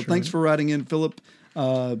eyes. Thanks for writing in, Philip.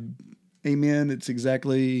 Amen. It's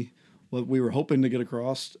exactly what we were hoping to get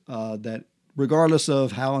across, that regardless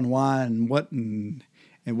of how and why and what and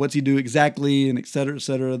what's he do exactly and et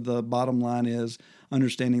cetera, the bottom line is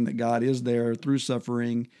understanding that God is there through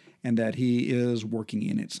suffering and that he is working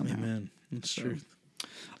in it somehow. Amen. That's true.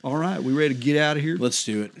 All right. We ready to get out of here? Let's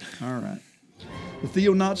do it. All right. The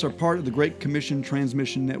Theonauts are part of the Great Commission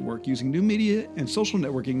Transmission Network, using new media and social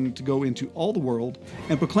networking to go into all the world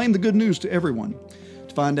and proclaim the good news to everyone.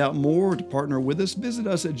 To find out more or to partner with us, visit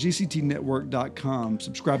us at gctnetwork.com.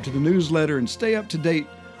 Subscribe to the newsletter and stay up to date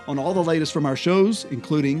on all the latest from our shows,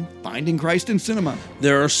 including Finding Christ in Cinema.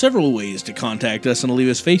 There are several ways to contact us and leave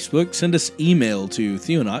us Facebook. Send us email to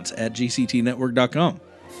theonauts@gctnetwork.com.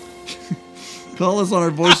 Call us on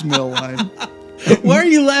our voicemail line. Why are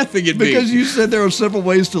you laughing at me? Because you said there are several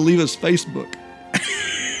ways to leave us Facebook.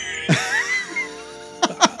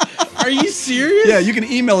 Are you serious? Yeah, you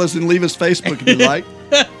can email us and leave us Facebook if you like.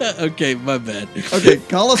 Okay, my bad. Okay,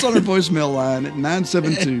 call us on our voicemail line at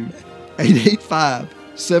 972-885-5365.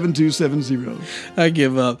 7270. I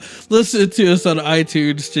give up. Listen to us on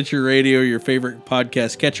iTunes, Stitcher Radio, your favorite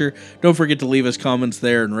podcast catcher. Don't forget to leave us comments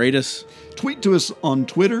there and rate us. Tweet to us on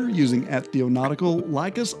Twitter using @Theonautical.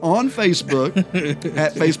 Like us on Facebook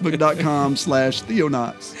at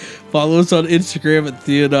facebook.com/Theonauts. Follow us on Instagram at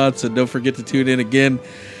Theonauts, and don't forget to tune in again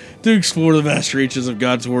to explore the vast reaches of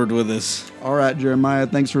God's Word with us. All right, Jeremiah,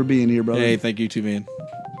 thanks for being here, brother. Hey, thank you too, man.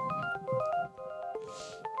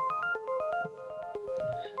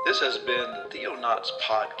 This has been the Theonauts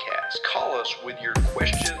Podcast. Call us with your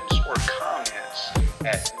questions or comments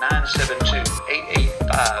at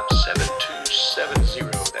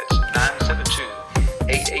 972-885-7270. That's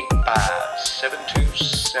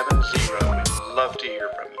 972-885-7270. We'd love to hear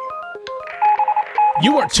from you.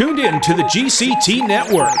 You are tuned in to the GCT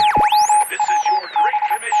Network. This is your Great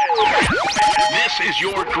Commission. This is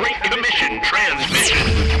your Great Commission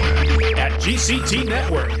transmission. At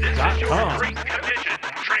GCTnetwork.com.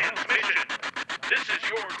 This is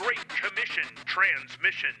your Great Commission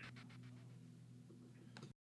transmission.